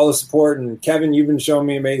all the support. And Kevin, you've been showing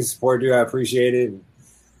me amazing support, dude. I appreciate it.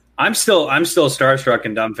 I'm still starstruck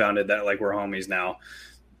and dumbfounded that like we're homies now.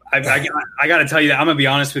 I got to tell you that I'm gonna be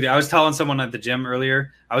honest with you. I was telling someone at the gym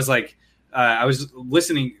earlier. I was like, I was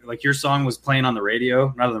listening, like your song was playing on the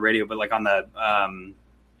radio, not on the radio, but like on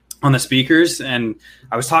the speakers. And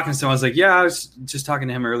I was talking to someone. I was like, yeah, I was just talking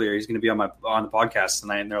to him earlier. He's gonna be on the podcast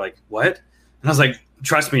tonight. And they're like, what? And I was like,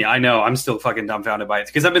 trust me, I know. I'm still fucking dumbfounded by it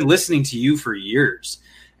because I've been listening to you for years,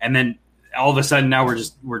 and then all of a sudden now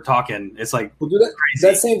we're talking. It's like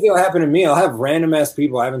that same thing will happen to me. I'll have random ass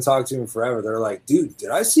people I haven't talked to in forever. They're like, dude,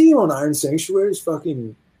 did I see you on Iron Sanctuary's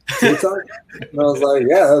fucking TikTok? And I was like,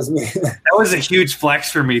 yeah, that was me. That was a huge flex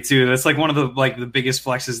for me too. That's like one of the biggest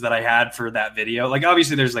flexes that I had for that video. Like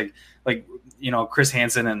obviously there's like Chris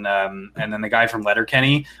Hansen and then the guy from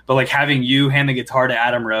Letterkenny, but like having you hand the guitar to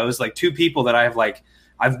Adam Rose, like two people that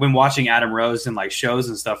I've been watching Adam Rose in like shows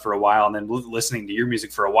and stuff for a while, and then listening to your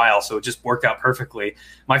music for a while, so it just worked out perfectly.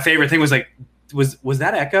 My favorite thing was like, was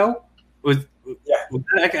that Echo? Was that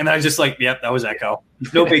Echo? And I was just like, yep, that was Echo.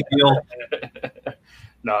 No big deal.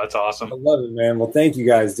 No, it's awesome. I love it, man. Well, thank you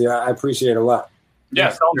guys, dude. I appreciate it a lot. Yeah,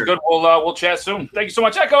 sounds good. We'll chat soon. Thank you so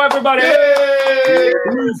much, Echo, everybody.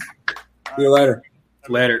 See you later.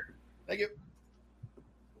 Later. Thank you.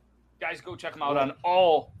 Guys, go check him out on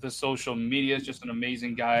all the social medias. Just an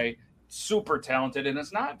amazing guy, super talented, and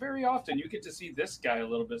it's not very often you get to see this guy a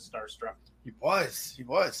little bit starstruck. He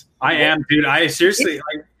was. I am, dude. I seriously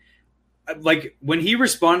like when he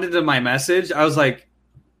responded to my message, I was like,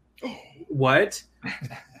 what?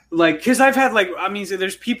 Like, because I've had so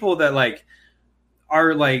there's people that like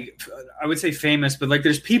are like, I would say famous, but like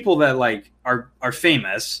there's people that like are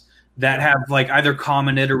famous that have like either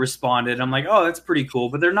commented or responded. I'm like, oh, that's pretty cool.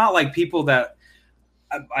 But they're not like people that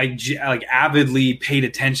I like avidly paid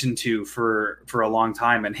attention to for a long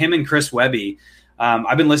time. And him and Chris Webby,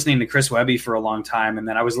 I've been listening to Chris Webby for a long time. And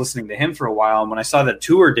then I was listening to him for a while. And when I saw the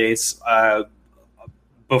tour dates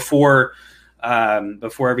before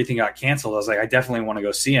everything got canceled, I was like, I definitely want to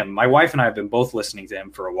go see him. My wife and I have been both listening to him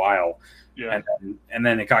for a while. Yeah. And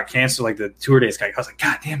then it got canceled, like the tour dates. I was like,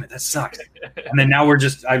 God damn it, that sucks. And then now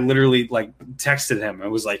I literally like texted him. I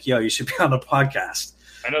was like, yo, you should be on the podcast.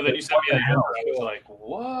 I know that you sent me that. I was like,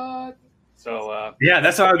 what? So yeah,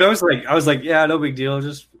 that's how I was like, yeah, no big deal.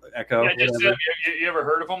 Just Echo. Yeah, you ever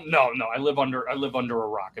heard of him? No. I live under a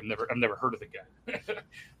rock. I've never heard of the guy.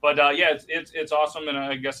 But yeah, it's awesome, and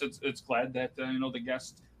I guess it's glad that the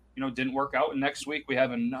guest didn't work out. And next week we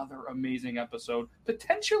have another amazing episode,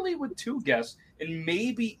 potentially with two guests, and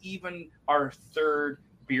maybe even our third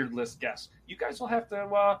beardless guest. You guys will have to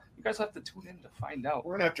tune in to find out.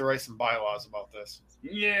 We're gonna have to write some bylaws about this.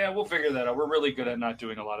 Yeah, we'll figure that out. We're really good at not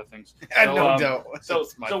doing a lot of things. No doubt. So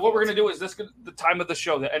what we're gonna do is the time of the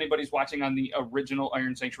show that anybody's watching on the original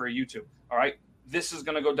Iron Sanctuary YouTube. All right, this is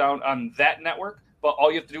gonna go down on that network, but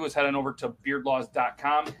all you have to do is head on over to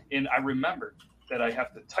beardlaws.com. And I remembered that I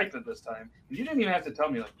have to type it this time. And you didn't even have to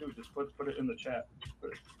tell me, like, dude, just put it in the chat.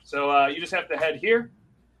 So you just have to head here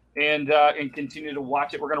and continue to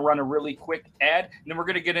watch it. We're going to run a really quick ad, and then we're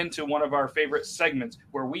going to get into one of our favorite segments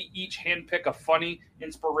where we each handpick a funny,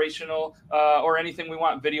 inspirational, or anything we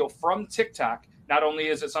want video from TikTok. Not only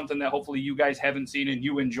is it something that hopefully you guys haven't seen and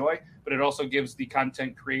you enjoy, but it also gives the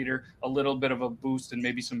content creator a little bit of a boost and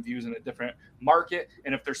maybe some views in a different market.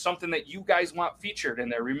 And if there's something that you guys want featured in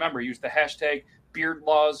there, remember, use the hashtag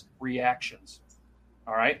BeardLawsReactions.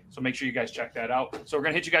 All right, so make sure you guys check that out. So we're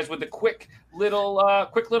gonna hit you guys with a quick little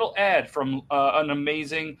ad from an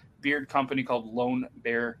amazing beard company called Lone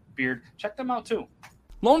Bear Beard. Check them out too.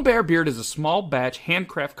 Lone Bear Beard is a small batch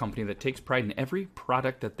handcraft company that takes pride in every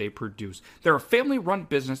product that they produce. They're a family-run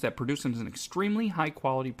business that produces an extremely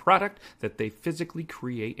high-quality product that they physically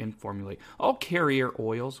create and formulate. All carrier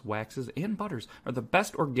oils, waxes, and butters are the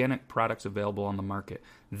best organic products available on the market.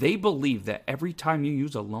 They believe that every time you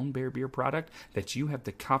use a Lone Bear Beard product, that you have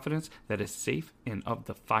the confidence that it's safe and of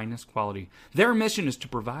the finest quality. Their mission is to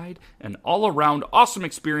provide an all-around awesome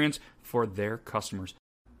experience for their customers.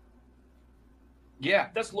 Yeah,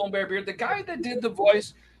 that's Lone Bear Beard. The guy that did the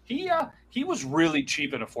voice, he was really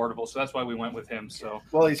cheap and affordable, so that's why we went with him. So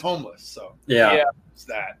well, he's homeless, so yeah. It's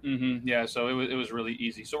that. Mm-hmm. Yeah, so it was really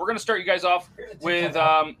easy. So we're gonna start you guys off with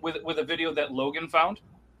a video that Logan found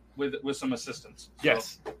with some assistance.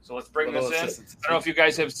 Yes. So let's bring this in. I don't know if you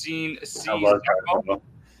guys have seen this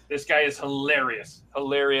guy is hilarious.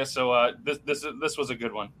 So this was a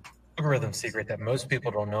good one. Algorithm secret that most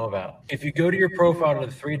people don't know about. If you go to your profile to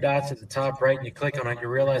the three dots at the top right and you click on it, you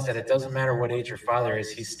realize that it doesn't matter what age your father is,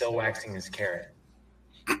 he's still waxing his carrot.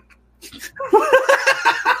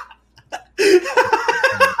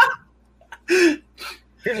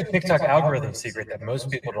 Here's a TikTok algorithm secret that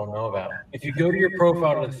most people don't know about. If you go to your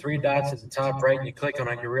profile to the 3 dots at the top right and you click on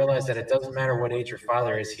it, you realize that it doesn't matter what age your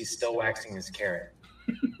father is, he's still waxing his carrot.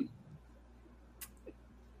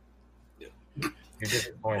 You're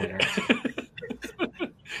disappointed, aren't you?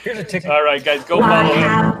 Here's a TikTok. All right, guys, go follow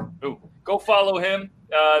him. Ooh, go follow him.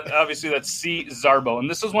 Obviously, that's C Zarbo, and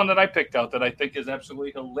this is one that I picked out that I think is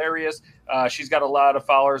absolutely hilarious. She's got a lot of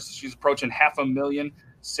followers. She's approaching 500,000.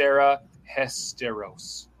 Sarah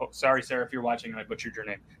Hesteros. Oh, sorry, Sarah, if you're watching and I butchered your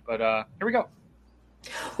name. But here we go.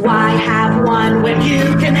 Why have one when you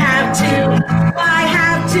can have two? Why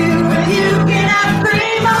have two when you can have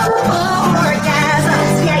three? Multiple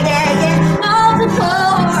orgasms. Yeah.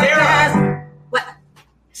 Multiple orgasms. What? I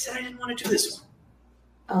said I didn't want to do this one.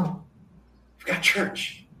 Oh. We've got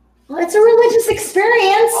church. Well, it's a religious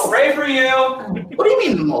experience. I'll pray for you. What do you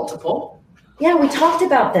mean multiple? Yeah, we talked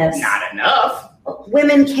about this. Not enough.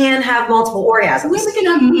 Women can have multiple orgasms. Women can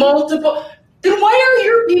have multiple. Then why are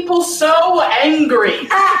your people so angry?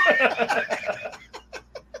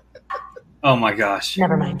 Oh my gosh.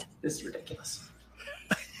 Never mind. This is ridiculous.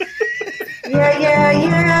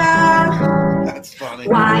 Yeah. That's funny.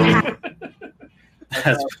 Why?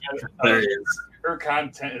 That's hilarious. Her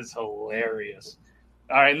content is hilarious.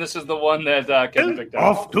 All right, and this is the one that Kevin picked up.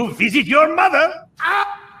 Off to visit your mother.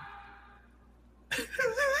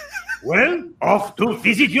 Well, off to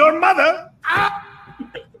visit your mother.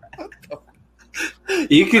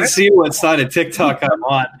 You can see what side of TikTok I'm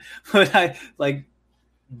on. But I like,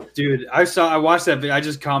 dude, I watched that video. I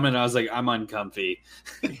just commented. I was like, I'm uncomfy.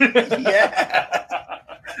 Yeah.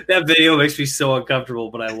 That video makes me so uncomfortable,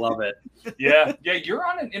 but I love it. Yeah, you're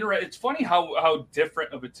on an internet. It's funny how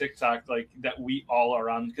different of a TikTok like that we all are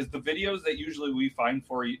on, because the videos that usually we find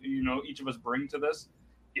for each of us bring to this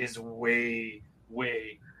is way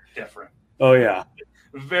different. Oh yeah,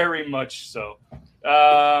 very much so.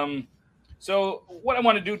 So what I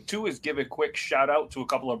want to do too is give a quick shout out to a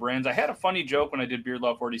couple of brands. I had a funny joke when I did Beard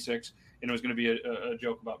Law 46, and it was going to be a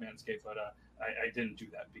joke about Manscaped, but I didn't do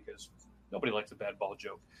that because nobody likes a bad ball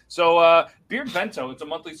joke. So Beard Bento, it's a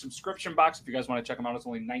monthly subscription box. If you guys want to check them out, it's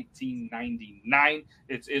only $19.99.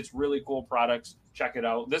 It's really cool products. Check it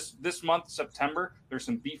out. This month, September, there's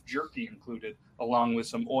some beef jerky included, along with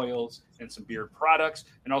some oils and some beard products.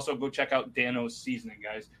 And also go check out Dano's seasoning,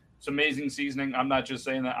 guys. It's amazing seasoning. I'm not just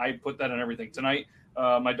saying that. I put that on everything. Tonight,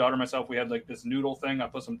 my daughter and myself, we had like this noodle thing. I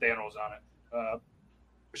put some Dano's on it.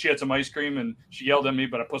 She had some ice cream, and she yelled at me,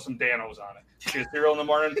 but I put some Dano's on it. She had cereal in the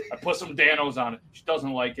morning. I put some Dano's on it. She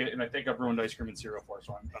doesn't like it, and I think I've ruined ice cream and cereal for her,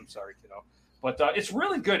 so I'm sorry, kiddo. But it's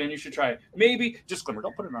really good, and you should try it. Maybe, disclaimer,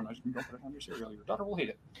 don't put it on ice cream. Don't put it on your cereal. Your daughter will hate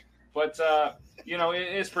it. But,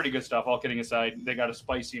 it's pretty good stuff. All kidding aside, they got a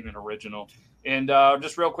spicy and an original. And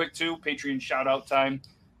just real quick, too, Patreon shout-out time.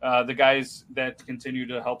 The guys that continue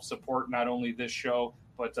to help support not only this show,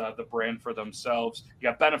 but the brand for themselves. You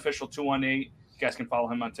got Beneficial 218. You guys can follow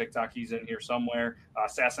him on TikTok. He's in here somewhere.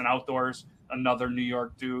 Assassin Outdoors, another New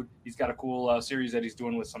York dude. He's got a cool series that he's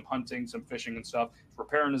doing with some hunting, some fishing and stuff. He's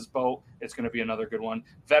repairing his boat. It's going to be another good one.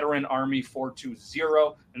 Veteran Army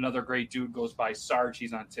 420, another great dude, goes by Sarge.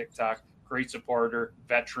 He's on TikTok. Great supporter,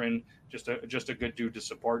 veteran, just a good dude to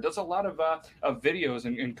support. Does a lot of videos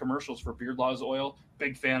and commercials for Beard Laws Oil.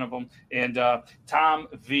 Big fan of them. And Tom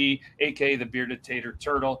V, a.k.a. the Bearded Tater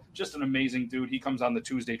Turtle, just an amazing dude. He comes on the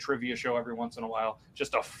Tuesday trivia show every once in a while.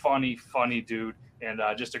 Just a funny dude, and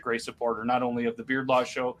just a great supporter, not only of the Beard Laws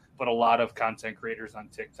show, but a lot of content creators on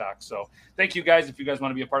TikTok. So thank you guys. If you guys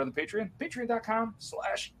want to be a part of the Patreon,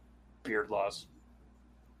 patreon.com/beardlaws.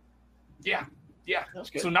 Yeah.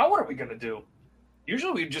 So now what are we going to do?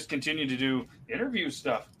 Usually we just continue to do interview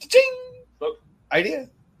stuff. Ching! Look, idea.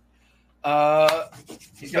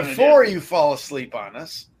 Before you fall asleep on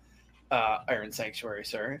us, Iron Sanctuary,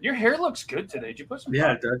 sir. Your hair looks good today. Did you put some?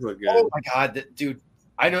 Yeah, it does look good. Oh my god, dude!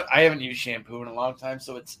 I haven't used shampoo in a long time,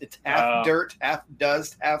 so it's half dirt, half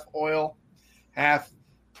dust, half oil, half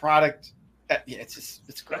product. It's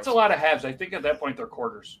gross. That's a lot of halves. I think at that point they're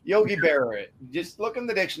quarters. Yogi Berra it. Just look in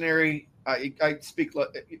the dictionary. I speak.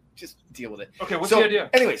 Just deal with it. Okay, what's the idea?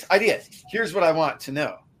 Anyways, idea. Here's what I want to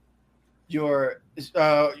know.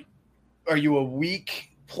 Are you a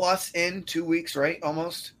week plus in? 2 weeks, right?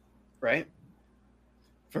 Almost, right?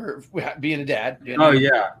 For being a dad.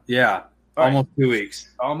 Yeah. Almost 2 weeks.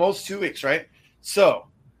 Almost 2 weeks, right? So,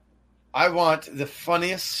 I want the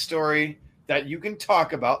funniest story that you can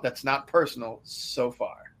talk about that's not personal so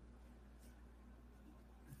far.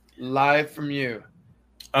 Live from you.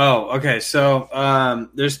 Oh, okay. So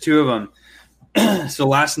there's two of them. So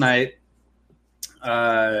last night,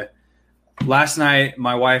 my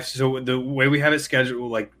wife. So the way we have it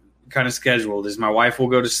scheduled, like kind of scheduled is my wife will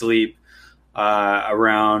go to sleep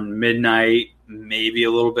around midnight, maybe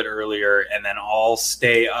a little bit earlier, and then I'll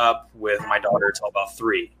stay up with my daughter till about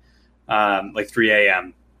 3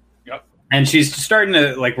 a.m. Yep. And she's starting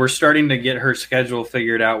to we're starting to get her schedule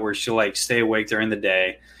figured out where she'll stay awake during the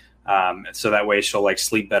day. So that way she'll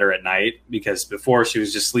sleep better at night, because before she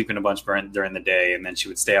was just sleeping a bunch during the day, and then she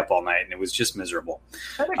would stay up all night, and it was just miserable.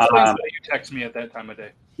 That explains why you text me at that time of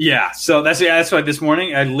day. Yeah, so that's why this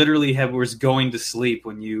morning I literally was going to sleep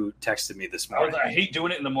when you texted me this morning. I hate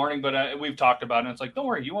doing it in the morning, but we've talked about it. And it's like, don't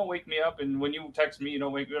worry, you won't wake me up, and when you text me, you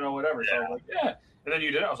don't wake me, whatever. So I was like, yeah, and then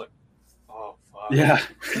you did it. I was like, oh fuck. Yeah.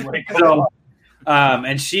 So,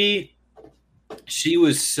 and she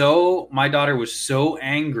was my daughter was so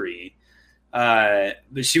angry, but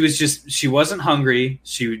she wasn't hungry.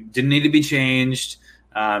 She didn't need to be changed.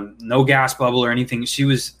 No gas bubble or anything. She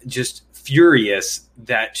was just furious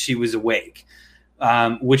that she was awake,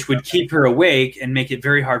 which would keep her awake and make it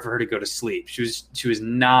very hard for her to go to sleep. She was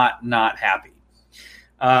not happy.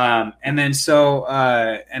 And then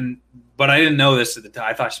but I didn't know this at the time.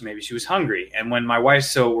 I thought maybe she was hungry. And when my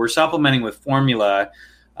wife, we're supplementing with formula,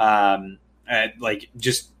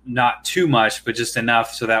 just not too much, but just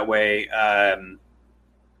enough. So that way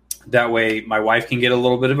my wife can get a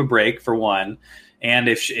little bit of a break, for one. And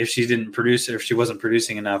if she didn't produce it, if she wasn't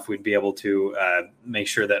producing enough, we'd be able to make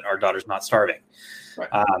sure that our daughter's not starving. Right.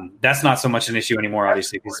 That's not so much an issue anymore,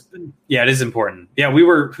 obviously. Yeah, it is important. Yeah, we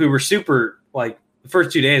were super, the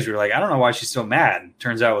first 2 days we were like, I don't know why she's so mad.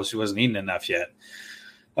 Turns out she wasn't eating enough yet.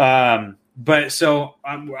 But so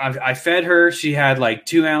I fed her. She had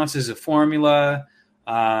 2 ounces of formula,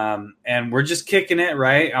 and we're just kicking it,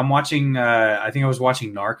 right? I'm watching. I think I was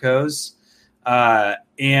watching Narcos,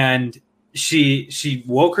 and she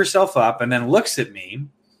woke herself up and then looks at me,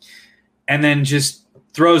 and then just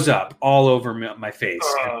throws up all over my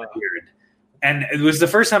face and my beard. And it was the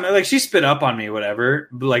first time, she spit up on me, whatever,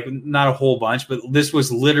 but not a whole bunch, but this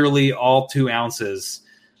was literally all 2 ounces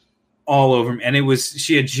all over me. And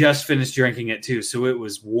she had just finished drinking it too. So it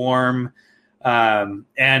was warm. And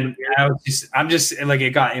I'm just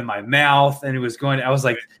it got in my mouth, and it was going,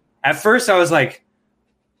 at first I was like,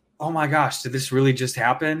 oh my gosh, did this really just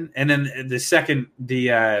happen? And then the second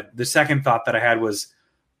thought that I had was,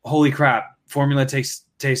 holy crap, formula tastes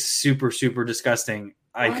super, super disgusting.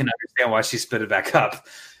 I can understand why she spit it back up.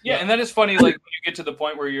 Yeah, and that is funny, when you get to the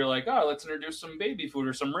point where you're like, oh, let's introduce some baby food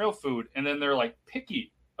or some real food, and then they're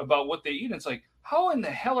picky about what they eat. And it's like, how in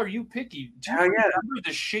the hell are you picky? Do you remember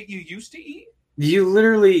the shit you used to eat?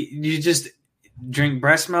 You just drink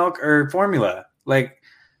breast milk or formula. You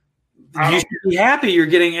should be happy you're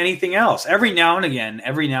getting anything else. Every now and again,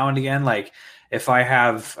 if I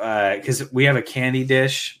have, because we have a candy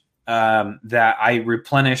dish that I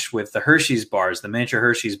replenish with the Hershey's bars, the miniature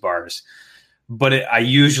Hershey's bars. But I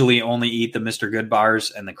usually only eat the Mr. Good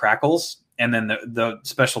bars and the crackles. And then the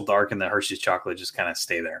special dark and the Hershey's chocolate just kind of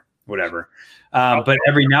stay there, whatever. But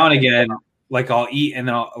every now and again, I'll eat, and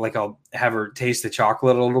then I'll have her taste the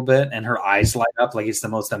chocolate a little bit, and her eyes light up like it's the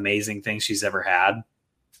most amazing thing she's ever had.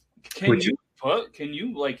 Can you have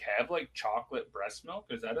chocolate breast milk?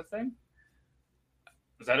 Is that a thing?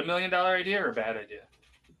 Is that $1 million idea or a bad idea?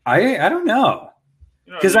 I don't know,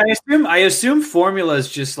 because I assume formula is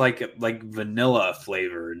just like vanilla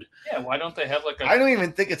flavored. Yeah, why don't they have I don't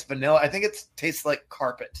even think it's vanilla. I think it tastes like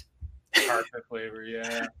carpet. Carpet flavor,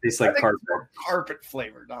 yeah. Tastes like carpet. Carpet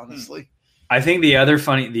flavored, honestly. I think the other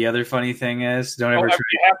funny thing is, don't ever try.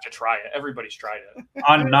 You have to try it. Everybody's tried it.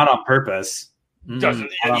 Not on purpose.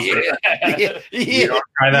 Doesn't You don't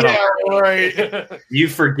try that on purpose. Right. You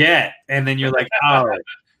forget, and then you're like, oh,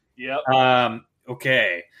 yep.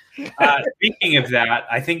 Okay. Speaking of that,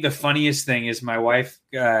 I think the funniest thing is my wife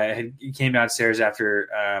came downstairs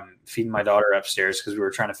after feeding my daughter upstairs, because we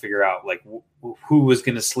were trying to figure out who was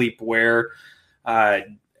going to sleep where,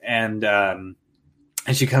 and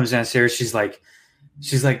she comes downstairs. She's like,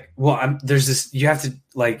 well, there's this. You have to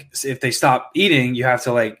if they stop eating, you have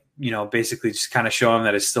to basically just kind of show them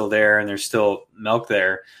that it's still there and there's still milk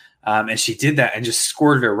there. And she did that and just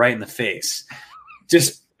squirted her right in the face,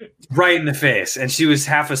 just right in the face. And she was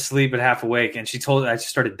half asleep and half awake. And I just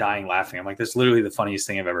started dying laughing. I'm like, that's literally the funniest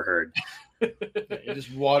thing I've ever heard.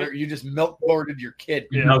 You just milk boarded your kid.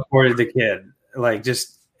 Milk boarded the kid.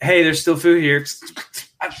 Hey, there's still food here.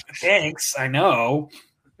 Thanks. I know.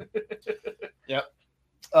 Yep.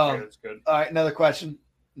 That's good. All right. Another question.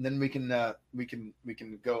 And then we can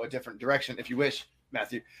go a different direction if you wish,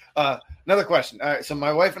 Matthew. Another question. All right. So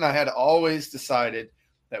my wife and I had always decided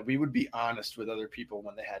that we would be honest with other people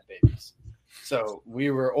when they had babies. So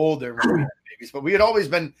we were older when we had babies, but we had always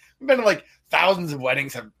been to like thousands of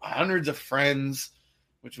weddings, have hundreds of friends,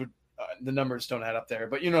 which would the numbers don't add up there,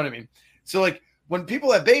 but you know what I mean. So like when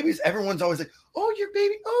people have babies, everyone's always like, "Oh, your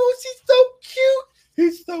baby! Oh, he's so cute!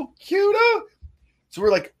 He's so cute!" Oh. So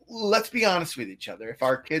we're like, let's be honest with each other. If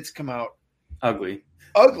our kids come out ugly,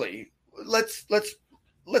 let's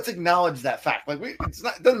acknowledge that fact. Like it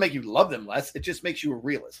doesn't make you love them less. It just makes you a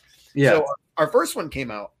realist. Yeah. So our first one came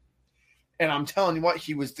out, and I'm telling you what,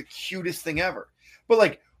 he was the cutest thing ever. But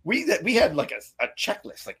like we had like a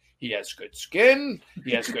checklist. Like he has good skin,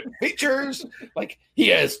 he has good features, like he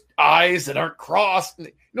has eyes that aren't crossed,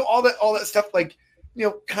 you know, all that stuff. Like, you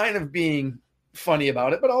know, kind of being funny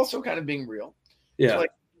about it, but also kind of being real. Yeah. So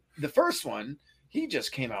like the first one, he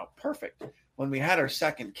just came out perfect. When we had our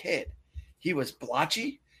second kid, he was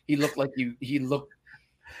blotchy. He looked like he looked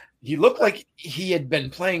like he had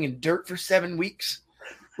been playing in dirt for 7 weeks.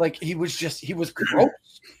 Like he was gross.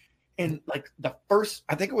 And like the first,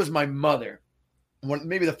 I think it was my mother,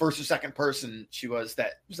 maybe the first or second person she was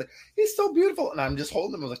like, he's so beautiful. And I'm just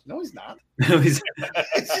holding him. I was like, no, he's not.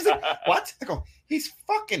 She's like, what? I go, he's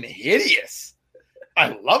fucking hideous.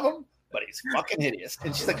 I love him, but he's fucking hideous.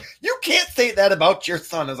 And she's like, you can't say that about your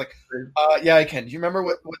son. I was like, yeah, I can. Do you remember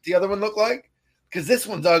what the other one looked like? Because this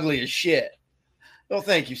one's ugly as shit. Oh,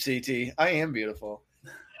 thank you, CT. I am beautiful.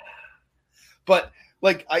 But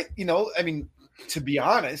like, to be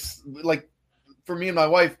honest, like for me and my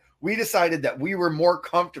wife, we decided that we were more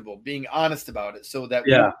comfortable being honest about it. So that,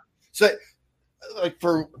 like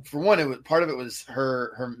for one, part of it was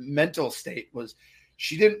her mental state was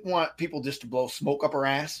she didn't want people just to blow smoke up her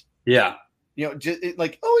ass. Yeah. You know, just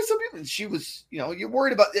like, oh, it's so beautiful. She was, you know, you're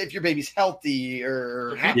worried about if your baby's healthy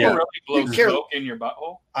or happy. Really blow smoke in your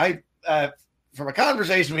butthole? From a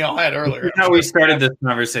conversation we all had earlier. That's how we started this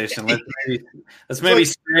conversation. Let's maybe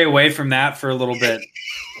stray away from that for a little bit.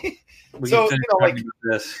 It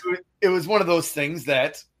was one of those things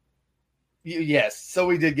that, yes. So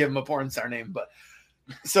we did give him a porn star name, but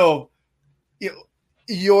so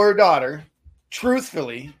your daughter,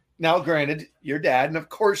 truthfully, now granted, your dad, and of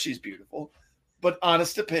course she's beautiful, but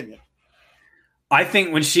honest opinion. I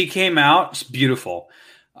think when she came out, it's beautiful.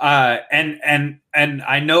 And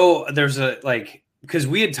I know there's because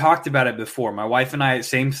we had talked about it before. My wife and I,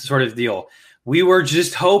 same sort of deal. We were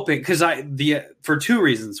just hoping for two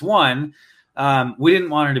reasons. One, we didn't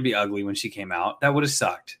want her to be ugly when she came out. That would have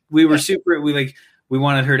sucked. We were we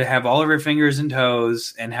wanted her to have all of her fingers and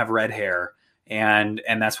toes and have red hair, and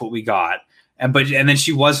that's what we got. And then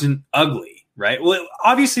she wasn't ugly, right? Well,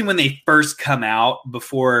 obviously when they first come out,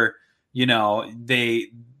 before, you know,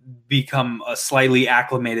 they become slightly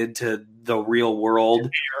acclimated to the real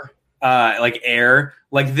world, like air,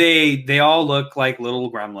 like they all look like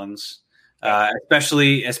little gremlins,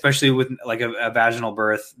 especially with like a vaginal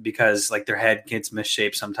birth, because like their head gets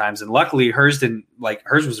misshaped sometimes. And luckily hers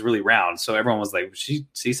was really round. So everyone was like, was she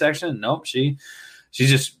C-section? Nope. She's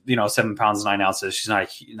just, 7 pounds, 9 ounces. She's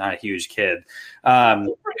not a huge kid.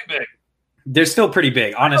 Pretty big. They're still pretty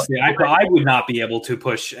big. Honestly, I would not be able to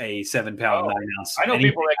push a 7 pound, 9 ounce. I know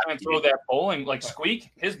people that can't throw that bowling, like Squeak.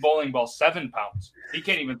 His bowling ball 7 pounds. He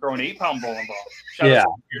can't even throw an 8 pound bowling ball. Yeah.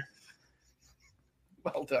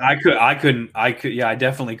 Well done. I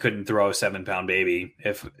definitely couldn't throw a 7 pound baby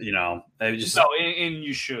if I just and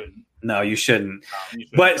you should. No, you shouldn't.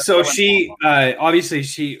 But so she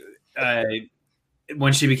obviously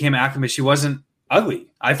when she became acclimated, she wasn't ugly.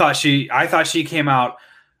 I thought she came out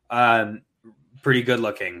pretty good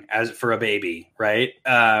looking as for a baby, right?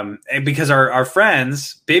 And because our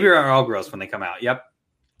friends, baby are all gross when they come out. Yep.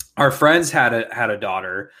 Our friends had a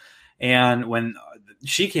daughter, and when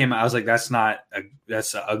she came out, I was like, that's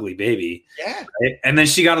an ugly baby. Yeah. Right? And then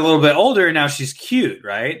she got a little bit older, and now she's cute,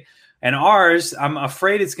 right? And ours, I'm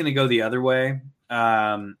afraid it's going to go the other way.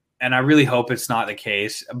 And I really hope it's not the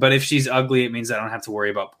case. But if she's ugly, it means I don't have to worry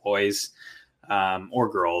about boys or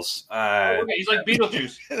girls. He's like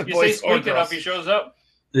Beetlejuice. You say Squeak enough, he shows up.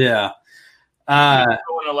 Yeah. An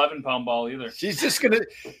 11 pound ball either. She's just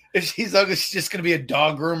if she's ugly, she's just gonna be a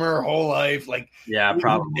dog groomer her whole life. Like, yeah,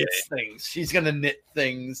 probably knits things. She's gonna knit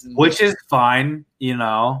things, which is fine,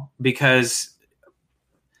 because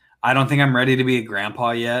I don't think I'm ready to be a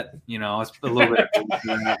grandpa yet. It's a little bit.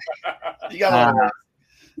 You got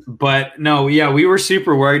but no, yeah, we were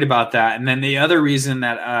super worried about that. And then the other reason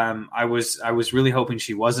that I was really hoping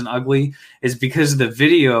she wasn't ugly is because of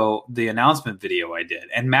the announcement video I did.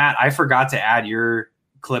 And Matt, I forgot to add your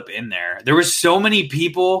clip in there. There were so many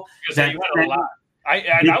people that you had a lot. I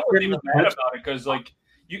wasn't even mad about it because like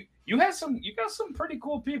you got some pretty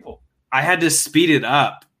cool people. I had to speed it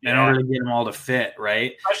up in order to get them all to fit,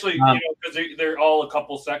 right? Especially because they're all a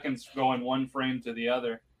couple seconds going one frame to the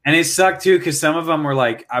other. And it sucked too because some of them were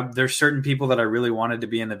like, there's certain people that I really wanted to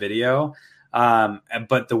be in the video,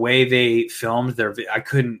 but the way they filmed I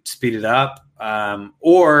couldn't speed it up,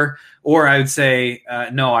 or I would say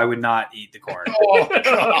no, I would not eat the corn.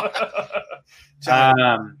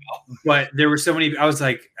 But there were so many. I was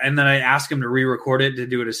like, and then I asked them to re-record it to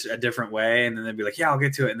do it a different way, and then they'd be like, "Yeah, I'll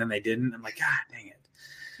get to it," and then they didn't. I'm like, God dang it!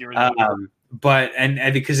 But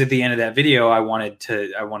because at the end of that video, I wanted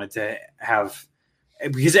to have.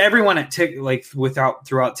 Because everyone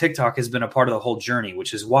throughout TikTok has been a part of the whole journey,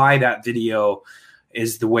 which is why that video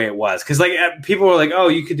is the way it was. Because like people were like, "Oh,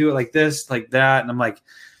 you could do it like this, like that," and I'm like,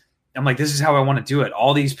 this is how I want to do it.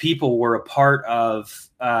 All these people were a part of,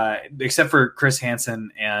 except for Chris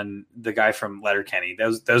Hansen and the guy from Letterkenny.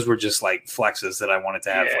 Those were just like flexes that I wanted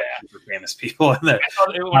to have like super famous people in there. I saw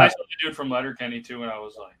the dude from Letterkenny too, and I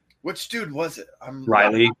was like, which dude was it?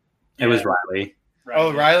 Riley. It was Riley.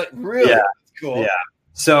 Oh, Riley. Really? Yeah. Cool. Yeah.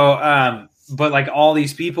 So, but like all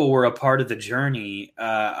these people were a part of the journey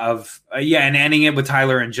and ending it with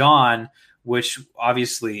Tyler and John, which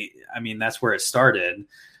obviously, I mean, that's where it started.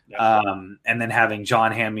 Yeah. And then having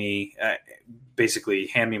John basically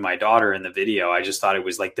hand me my daughter in the video, I just thought it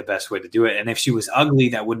was like the best way to do it. And if she was ugly,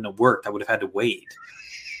 that wouldn't have worked. I would have had to wait.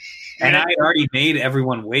 And I had already made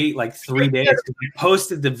everyone wait like 3 days. We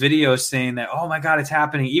posted the video saying that, oh my God, it's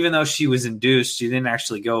happening. Even though she was induced, she didn't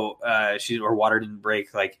actually go. Her water didn't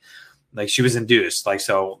break. Like she was induced.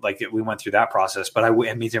 We went through that process. But I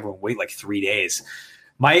made everyone wait like 3 days.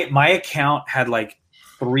 My account had like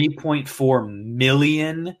 3.4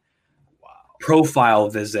 million profile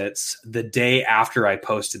visits the day after I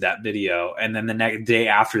posted that video, and then the next day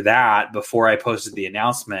after that, before I posted the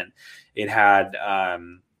announcement, it had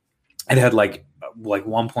like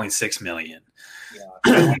 1.6 million.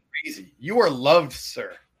 Yeah, crazy. You are loved,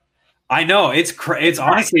 sir. I know it's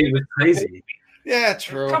honestly it was crazy. Yeah,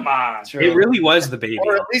 true. Come on, true. It really was the baby.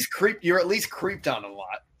 Or you're at least creeped on a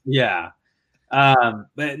lot. Yeah.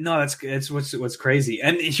 But no, it's what's crazy.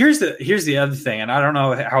 And here's the other thing, and I don't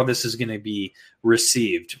know how this is going to be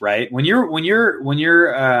received, right? When you're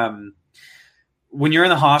in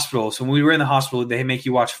the hospital, so when we were in the hospital, they make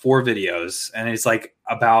you watch 4 videos, and it's like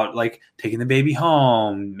about like taking the baby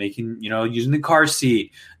home, using the car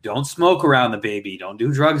seat, don't smoke around the baby, don't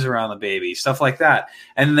do drugs around the baby, stuff like that.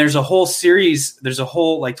 And there's a whole series, there's a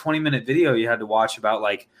whole like 20-minute video you had to watch about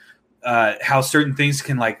like how certain things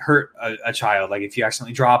can like hurt a child, like if you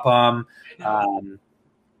accidentally drop them,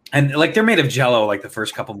 and like they're made of Jello like the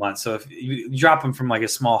first couple months. So if you drop them from like a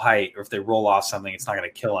small height, or if they roll off something, it's not going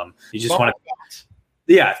to kill them. You just want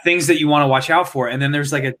to, things that you want to watch out for. And then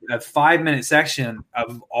there's like a 5-minute section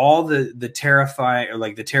of all the terrifying or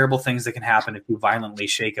like the terrible things that can happen if you violently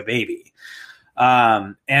shake a baby.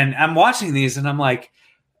 And I'm watching these, and I'm like,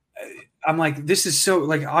 this is so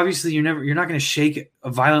like, obviously you're not going to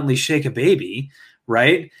violently shake a baby.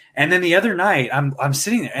 Right. And then the other night I'm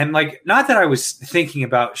sitting there, and like, not that I was thinking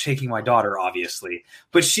about shaking my daughter, obviously,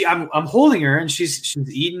 but I'm holding her, and she's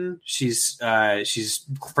eating, she's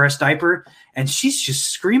fresh diaper, and she's just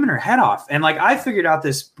screaming her head off. And like, I figured out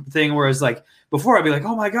this thing where it's like, before I'd be like,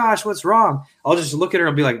 oh my gosh, what's wrong? I'll just look at her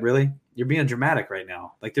and be like, really? You're being dramatic right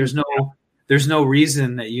now. Like there's no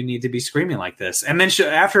reason that you need to be screaming like this. And then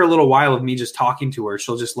after a little while of me just talking to her,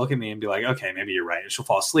 she'll just look at me and be like, okay, maybe you're right. And she'll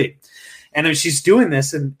fall asleep. And then she's doing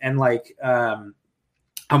this, and like, I'm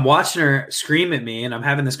watching her scream at me, and I'm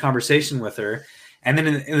having this conversation with her. And then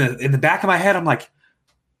in the back of my head, I'm like,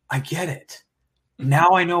 I get it.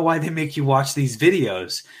 Now I know why they make you watch these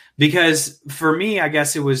videos. Because for me, I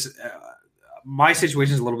guess it was my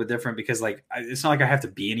situation is a little bit different, because like it's not like I have to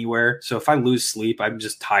be anywhere. So if I lose sleep, I'm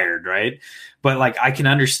just tired, right? But like I can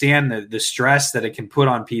understand the stress that it can put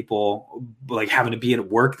on people, like having to be at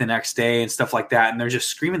work the next day and stuff like that, and they're just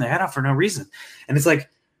screaming their head off for no reason. And it's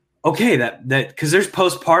like, okay, that because there's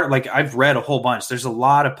postpartum, like I've read a whole bunch. There's a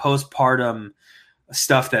lot of postpartum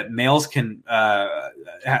stuff that males can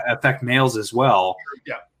affect males as well.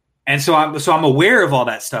 Yeah. And so I'm aware of all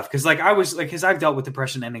that stuff, because like I was like, because I've dealt with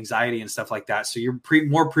depression and anxiety and stuff like that. So you're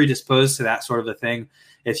more predisposed to that sort of a thing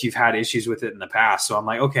if you've had issues with it in the past. So I'm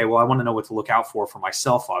like, okay, well, I want to know what to look out for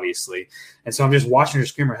myself, obviously. And so I'm just watching her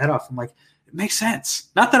scream her head off. I'm like, it makes sense.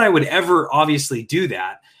 Not that I would ever obviously do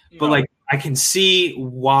that, but like I can see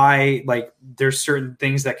why like there's certain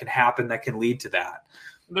things that can happen that can lead to that.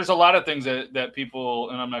 There's a lot of things that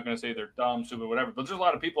people, and I'm not going to say they're dumb, stupid, whatever, but there's a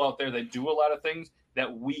lot of people out there that do a lot of things that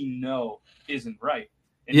we know isn't right.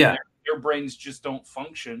 And their brains just don't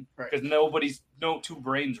function, because no two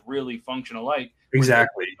brains really function alike.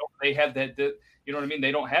 Exactly. They have that You know what I mean?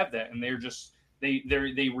 They don't have that, and they're just they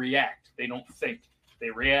react. They don't think. They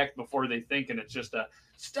react before they think, and it's just a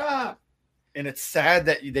stop. And it's sad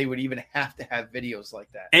that they would even have to have videos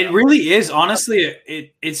like that. It really is. Honestly,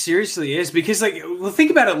 it seriously is, because like, well,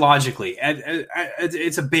 think about it logically.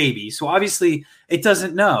 It's a baby, so obviously it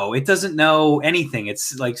doesn't know. It doesn't know anything.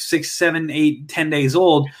 It's like 6, 7, 8, 10 days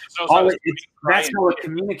old. That's how it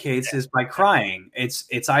communicates, is by crying.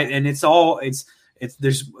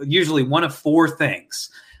 There's usually one of 4 things.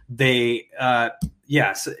 It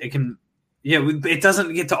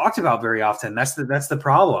doesn't get talked about very often. That's the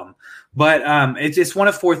problem. But it's one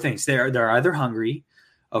of 4 things. They're either hungry,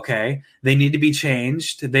 okay, they need to be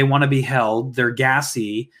changed, they want to be held, they're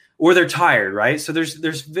gassy, or they're tired, right? So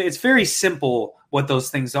it's very simple what those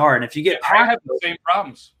things are. And if you get I have the same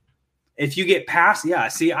problems. If you get past, I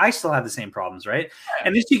still have the same problems, right? Yeah.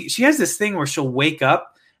 And then she has this thing where she'll wake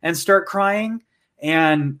up and start crying,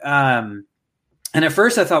 and at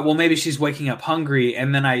first I thought, well, maybe she's waking up hungry,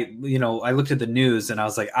 and then I looked at the news and I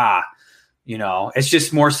was like, it's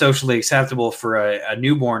just more socially acceptable for a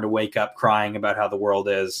newborn to wake up crying about how the world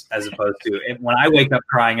is, as opposed to when I wake up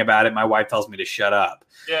crying about it, my wife tells me to shut up.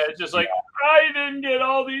 Yeah, it's just like, I didn't get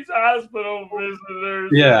all these hospital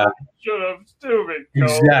visitors. Yeah. Should have, stupid.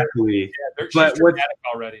 Exactly. Yeah, she's dramatic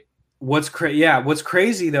already. What's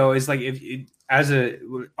crazy though is like,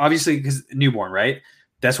 obviously, because newborn, right?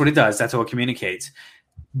 That's what it does. That's how it communicates.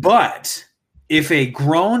 But if a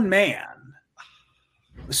grown man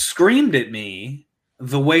screamed at me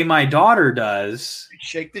the way my daughter does,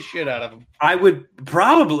 shake the shit out of him. I would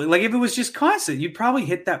probably, like, if it was just constant, you'd probably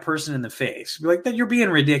hit that person in the face. Be like, that you're being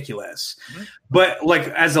ridiculous. Mm-hmm. But like,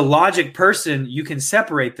 as a logic person, you can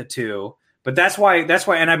separate the two. But that's why,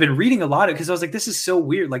 and I've been reading a lot of, because I was like, this is so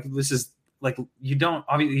weird. Like, this is like, you don't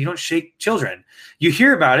shake children. You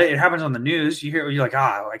hear about it. It happens on the news. You're like,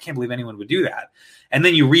 I can't believe anyone would do that. And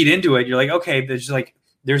then you read into it. You're like, okay,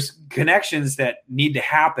 there's connections that need to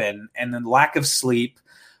happen. And then lack of sleep,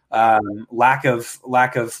 lack of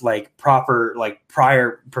like proper, like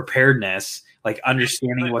prior preparedness, like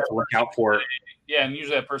understanding what to look out for. Yeah. And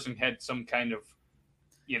usually that person had some kind of,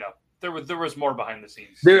 there was more behind the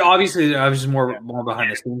scenes. There obviously I was just more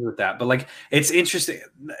behind the scenes with that, but like, it's interesting.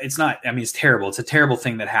 It's not, it's terrible. It's a terrible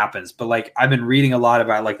thing that happens, but like, I've been reading a lot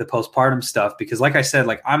about like the postpartum stuff, because like I said,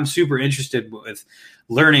 like, I'm super interested with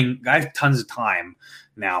learning. I have tons of time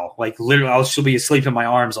now. Like, literally, she'll be asleep in my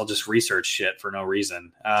arms. I'll just research shit for no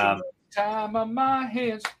reason. Time on my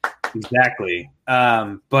hands. Exactly.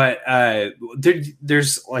 But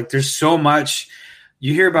there's so much.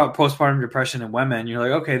 You hear about postpartum depression in women, you're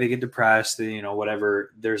like, okay, they get depressed,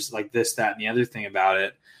 whatever. There's like this, that, and the other thing about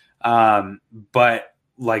it. But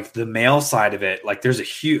like the male side of it, like there's a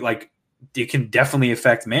huge, like it can definitely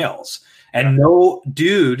affect males. And no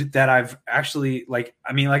dude that I've actually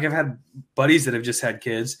I've had buddies that have just had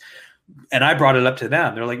kids, and I brought it up to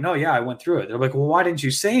them. They're like, no, yeah, I went through it. They're like, well, why didn't you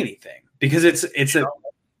say anything? Because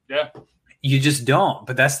you just don't.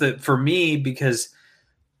 But that's for me, because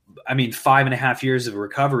 5.5 years of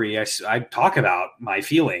recovery, I talk about my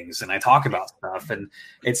feelings and I talk about stuff, and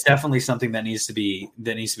it's definitely something that needs to be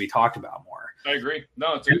talked about more. I agree.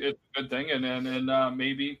 No, it's a good thing. And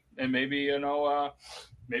maybe a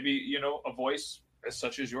voice as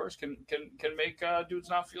such as yours can make dudes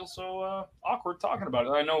not feel so awkward talking about it.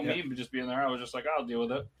 I know me just being there, I was just like, I'll deal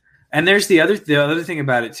with it. And there's the other thing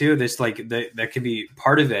about it too. This like that could be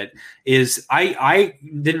part of it is I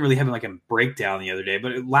didn't really have like a breakdown the other day,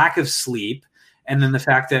 but lack of sleep, and then the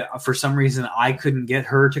fact that for some reason I couldn't get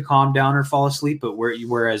her to calm down or fall asleep. But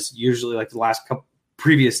whereas usually like the last couple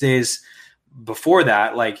previous days before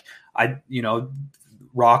that, like I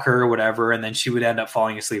rock her or whatever, and then she would end up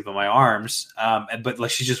falling asleep in my arms. But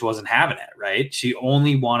like she just wasn't having it, right? She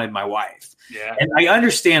only wanted my wife. Yeah. And I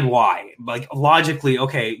understand why. Like logically,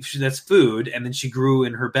 okay, that's food, and then she grew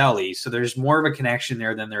in her belly. So there's more of a connection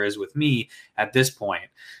there than there is with me at this point.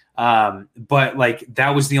 But like that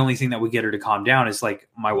was the only thing that would get her to calm down, is like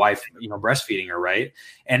my wife, breastfeeding her, right?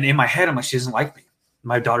 And in my head, I'm like, she doesn't like me.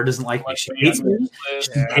 My daughter doesn't like me. She hates me.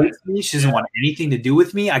 She hates me. She doesn't want anything to do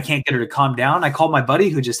with me. I can't get her to calm down. I called my buddy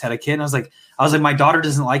who just had a kid, and I was like, my daughter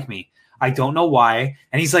doesn't like me. I don't know why.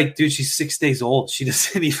 And he's like, dude, she's 6 days old. She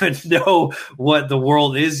doesn't even know what the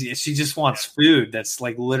world is. She just wants food. That's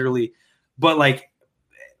like literally, but like,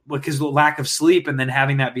 because the lack of sleep, and then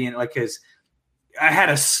having that being like, because I had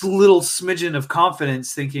a little smidgen of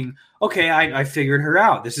confidence thinking, okay, I figured her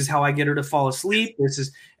out. This is how I get her to fall asleep.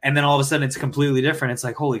 And then all of a sudden it's completely different. It's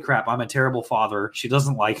like, holy crap, I'm a terrible father. She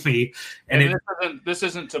doesn't like me. And this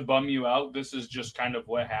isn't to bum you out. This is just kind of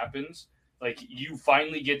what happens. like you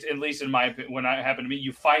finally get to, at least in my opinion, when it happened to me,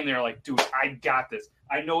 you finally are like, dude, I got this.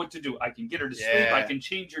 I know what to do. I can get her to sleep. I can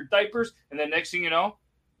change your diapers. And then next thing you know,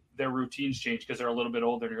 their routines change because they're a little bit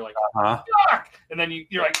older. And you're like, fuck. And then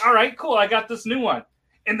you're like, all right, cool. I got this new one.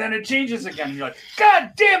 And then it changes again. And you're like,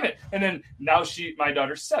 God damn it. And then now my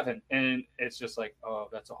daughter's 7. And it's just like, oh,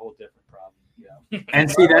 that's a whole different problem. Yeah.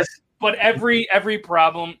 And see, but every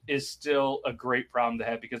problem is still a great problem to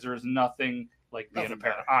have because there's nothing like being a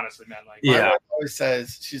parent. Honestly, man. Like, my wife always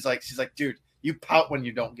says, she's like, dude, you pout when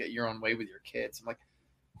you don't get your own way with your kids. I'm like,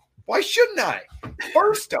 why shouldn't I?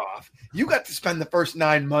 First off, you got to spend the first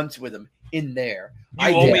 9 months with them in there.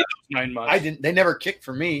 I owe me those 9 months. I didn't. They never kicked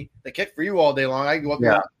for me. They kicked for you all day long. I go up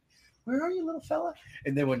there, where are you, little fella?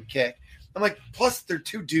 And they wouldn't kick. I'm like, plus they're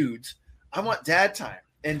 2 dudes. I want dad time.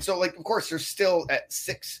 And so, like, of course, they're still at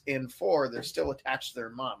 6 and 4. They're still attached to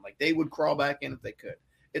their mom. Like, they would crawl back in if they could.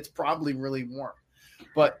 It's probably really warm.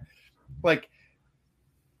 But, like,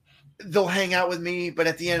 they'll hang out with me. But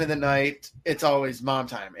at the end of the night, it's always mom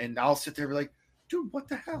time. And I'll sit there and be like, dude, what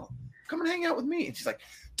the hell? Come and hang out with me. And she's like,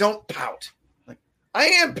 don't pout. I'm like, I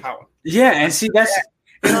am pouting. Yeah, and see, that's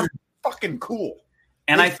I'm fucking cool.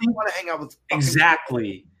 And I think I want to hang out with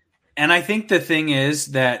exactly. And I think the thing is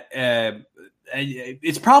that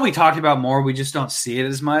it's probably talked about more. We just don't see it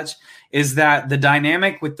as much. Is that the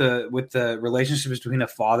dynamic with the relationships between a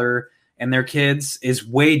father and their kids is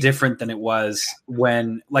way different than it was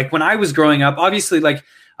when I was growing up. Obviously, like,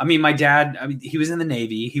 I mean, my dad, he was in the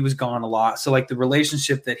Navy. He was gone a lot. So like the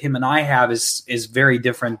relationship that him and I have is very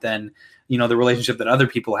different than, you know, the relationship that other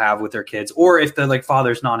people have with their kids, or if the like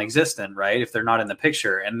father's non-existent, right? If they're not in the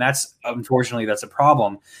picture. And that's, unfortunately, that's a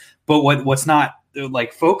problem. But what's not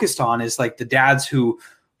like focused on is like the dads who,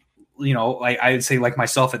 you know, like I would say like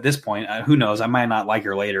myself at this point, who knows, I might not like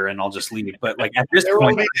her later and I'll just leave. But like at this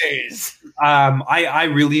point, I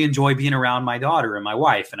really enjoy being around my daughter and my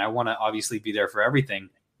wife, and I want to obviously be there for everything.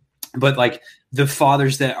 But like the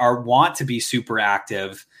fathers that want to be super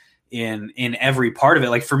active in every part of it.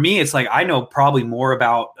 Like for me, it's like, I know probably more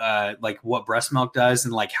about like what breast milk does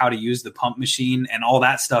and like how to use the pump machine and all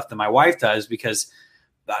that stuff than my wife does, because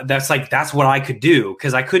that's what I could do,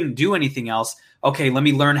 because I couldn't do anything else. Okay, let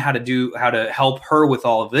me learn how to help her with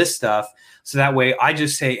all of this stuff. So that way I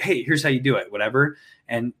just say, hey, here's how you do it, whatever.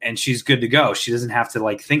 And she's good to go. She doesn't have to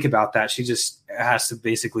like think about that. She just has to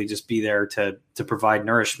basically just be there to provide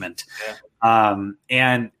nourishment. Yeah.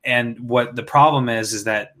 And what the problem is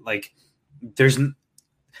that like there's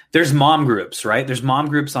mom groups, right? There's mom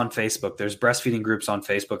groups on Facebook. There's breastfeeding groups on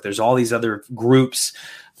Facebook. There's all these other groups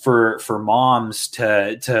for moms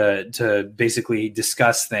to basically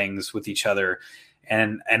discuss things with each other.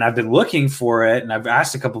 And I've been looking for it, and I've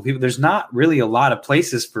asked a couple of people. There's not really a lot of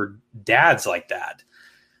places for dads like that.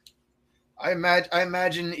 I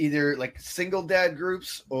imagine either like single dad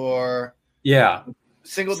groups or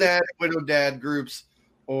single dad, widow dad groups,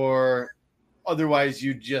 or otherwise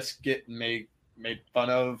you just get made fun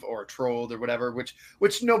of or trolled or whatever,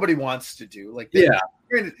 which nobody wants to do. Like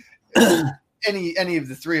any of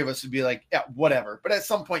the three of us would be like, yeah, whatever. But at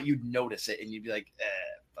some point you'd notice it and you'd be like,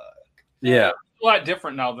 fuck. Yeah. A lot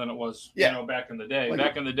different now than it was, you know, back in the day. Like,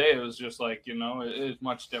 back in the day, it was just like, you know, it is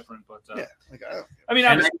much different. But I mean,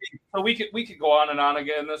 so we could go on and on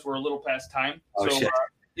again. We're a little past time. Oh, so shit.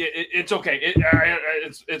 it's okay.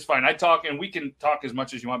 It's fine. I talk, and we can talk as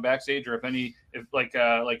much as you want backstage, or if like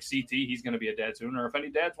CT, he's going to be a dad soon, or if any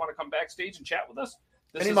dads want to come backstage and chat with us.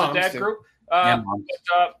 This is a dad group.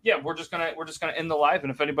 We're just gonna end the live,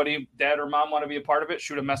 and if anybody, dad or mom, want to be a part of it,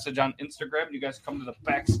 shoot a message on Instagram. You guys come to the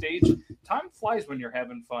backstage. Time flies when you're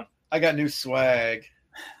having fun. I got new swag.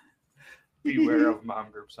 Beware of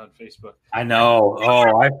mom groups on Facebook. I know.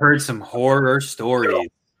 Oh, I've heard some horror stories.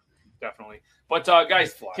 Definitely. But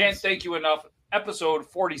guys, can't thank you enough. Episode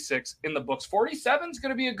 46 in the books. 47 is going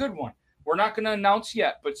to be a good one. We're not going to announce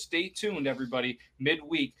yet, but stay tuned, everybody.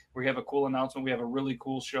 Midweek, we have a cool announcement. We have a really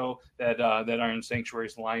cool show that Iron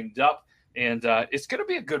Sanctuary's lined up, and it's going to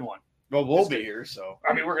be a good one. Well, we'll be here, so.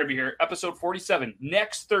 I mean, we're going to be here. Episode 47,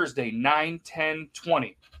 next Thursday, 9, 10,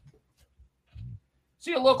 20.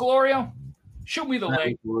 See you, local Oreo. Shoot me the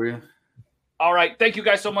link. All right. Thank you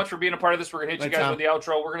guys so much for being a part of this. We're going to hit you guys with the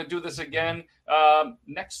outro. We're going to do this again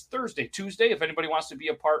next Thursday, Tuesday. If anybody wants to be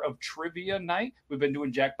a part of trivia night, we've been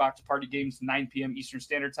doing Jackbox party games, 9 p.m. Eastern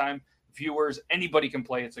Standard Time. Viewers, anybody can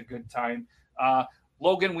play. It's a good time.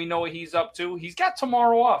 Logan, we know what he's up to. He's got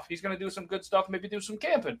tomorrow off. He's going to do some good stuff, maybe do some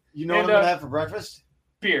camping. You know what I'm going to have for breakfast?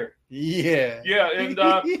 Beer. Yeah. Yeah, and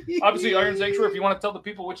obviously Iron Sanctuary, if you want to tell the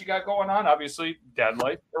people what you got going on, obviously Dad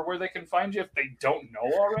Life, or where they can find you if they don't know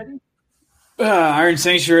already. Iron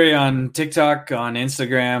Sanctuary on TikTok, on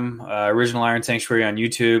Instagram, Original Iron Sanctuary on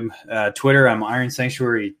YouTube, Twitter. I'm Iron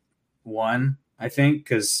Sanctuary 1, I think,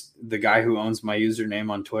 because the guy who owns my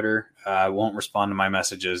username on Twitter won't respond to my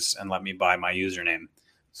messages and let me buy my username.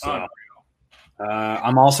 So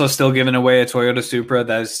I'm also still giving away a Toyota Supra.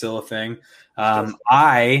 That is still a thing.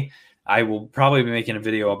 I will probably be making a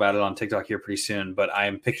video about it on TikTok here pretty soon, but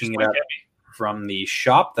I'm picking it up from the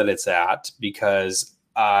shop that it's at because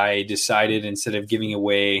I decided instead of giving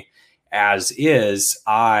away as is,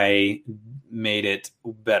 I made it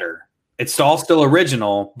better. It's all still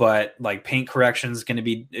original, but like paint corrections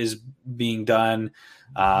is being done.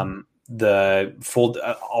 The full,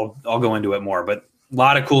 I'll go into it more, but a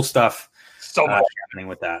lot of cool stuff so much happening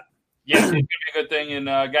with that. Yeah, it's going to be a good thing.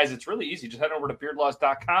 And guys, it's really easy. Just head over to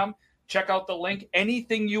beardlaws.com. Check out the link.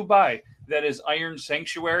 Anything you buy that is Iron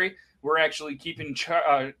Sanctuary, we're actually keeping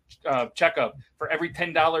checkup. For every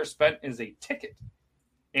 $10 spent is a ticket.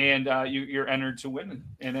 And you're entered to win.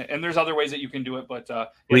 And there's other ways that you can do it. But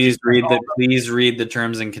please read the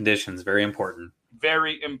terms and conditions. Very important.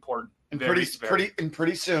 Very important. And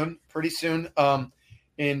pretty soon,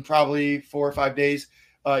 in probably 4 or 5 days,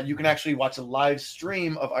 you can actually watch a live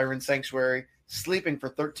stream of Iron Sanctuary sleeping for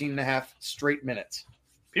 13 and a half straight minutes.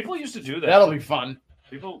 People used to do that. That'll be fun.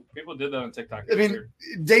 People did that on TikTok. I mean,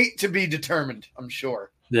 date to be determined, I'm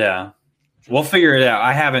sure. Yeah. We'll figure it out.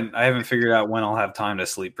 I haven't figured out when I'll have time to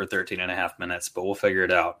sleep for 13 and a half minutes, but we'll figure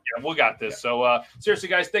it out. Yeah, we got this. So seriously,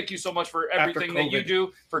 guys, thank you so much for everything that you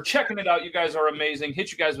do, for checking it out. You guys are amazing.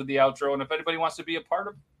 Hit you guys with the outro. And if anybody wants to be a part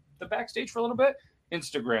of the backstage for a little bit,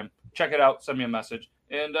 Instagram. Check it out. Send me a message.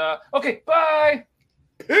 And okay, bye.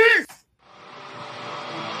 Peace.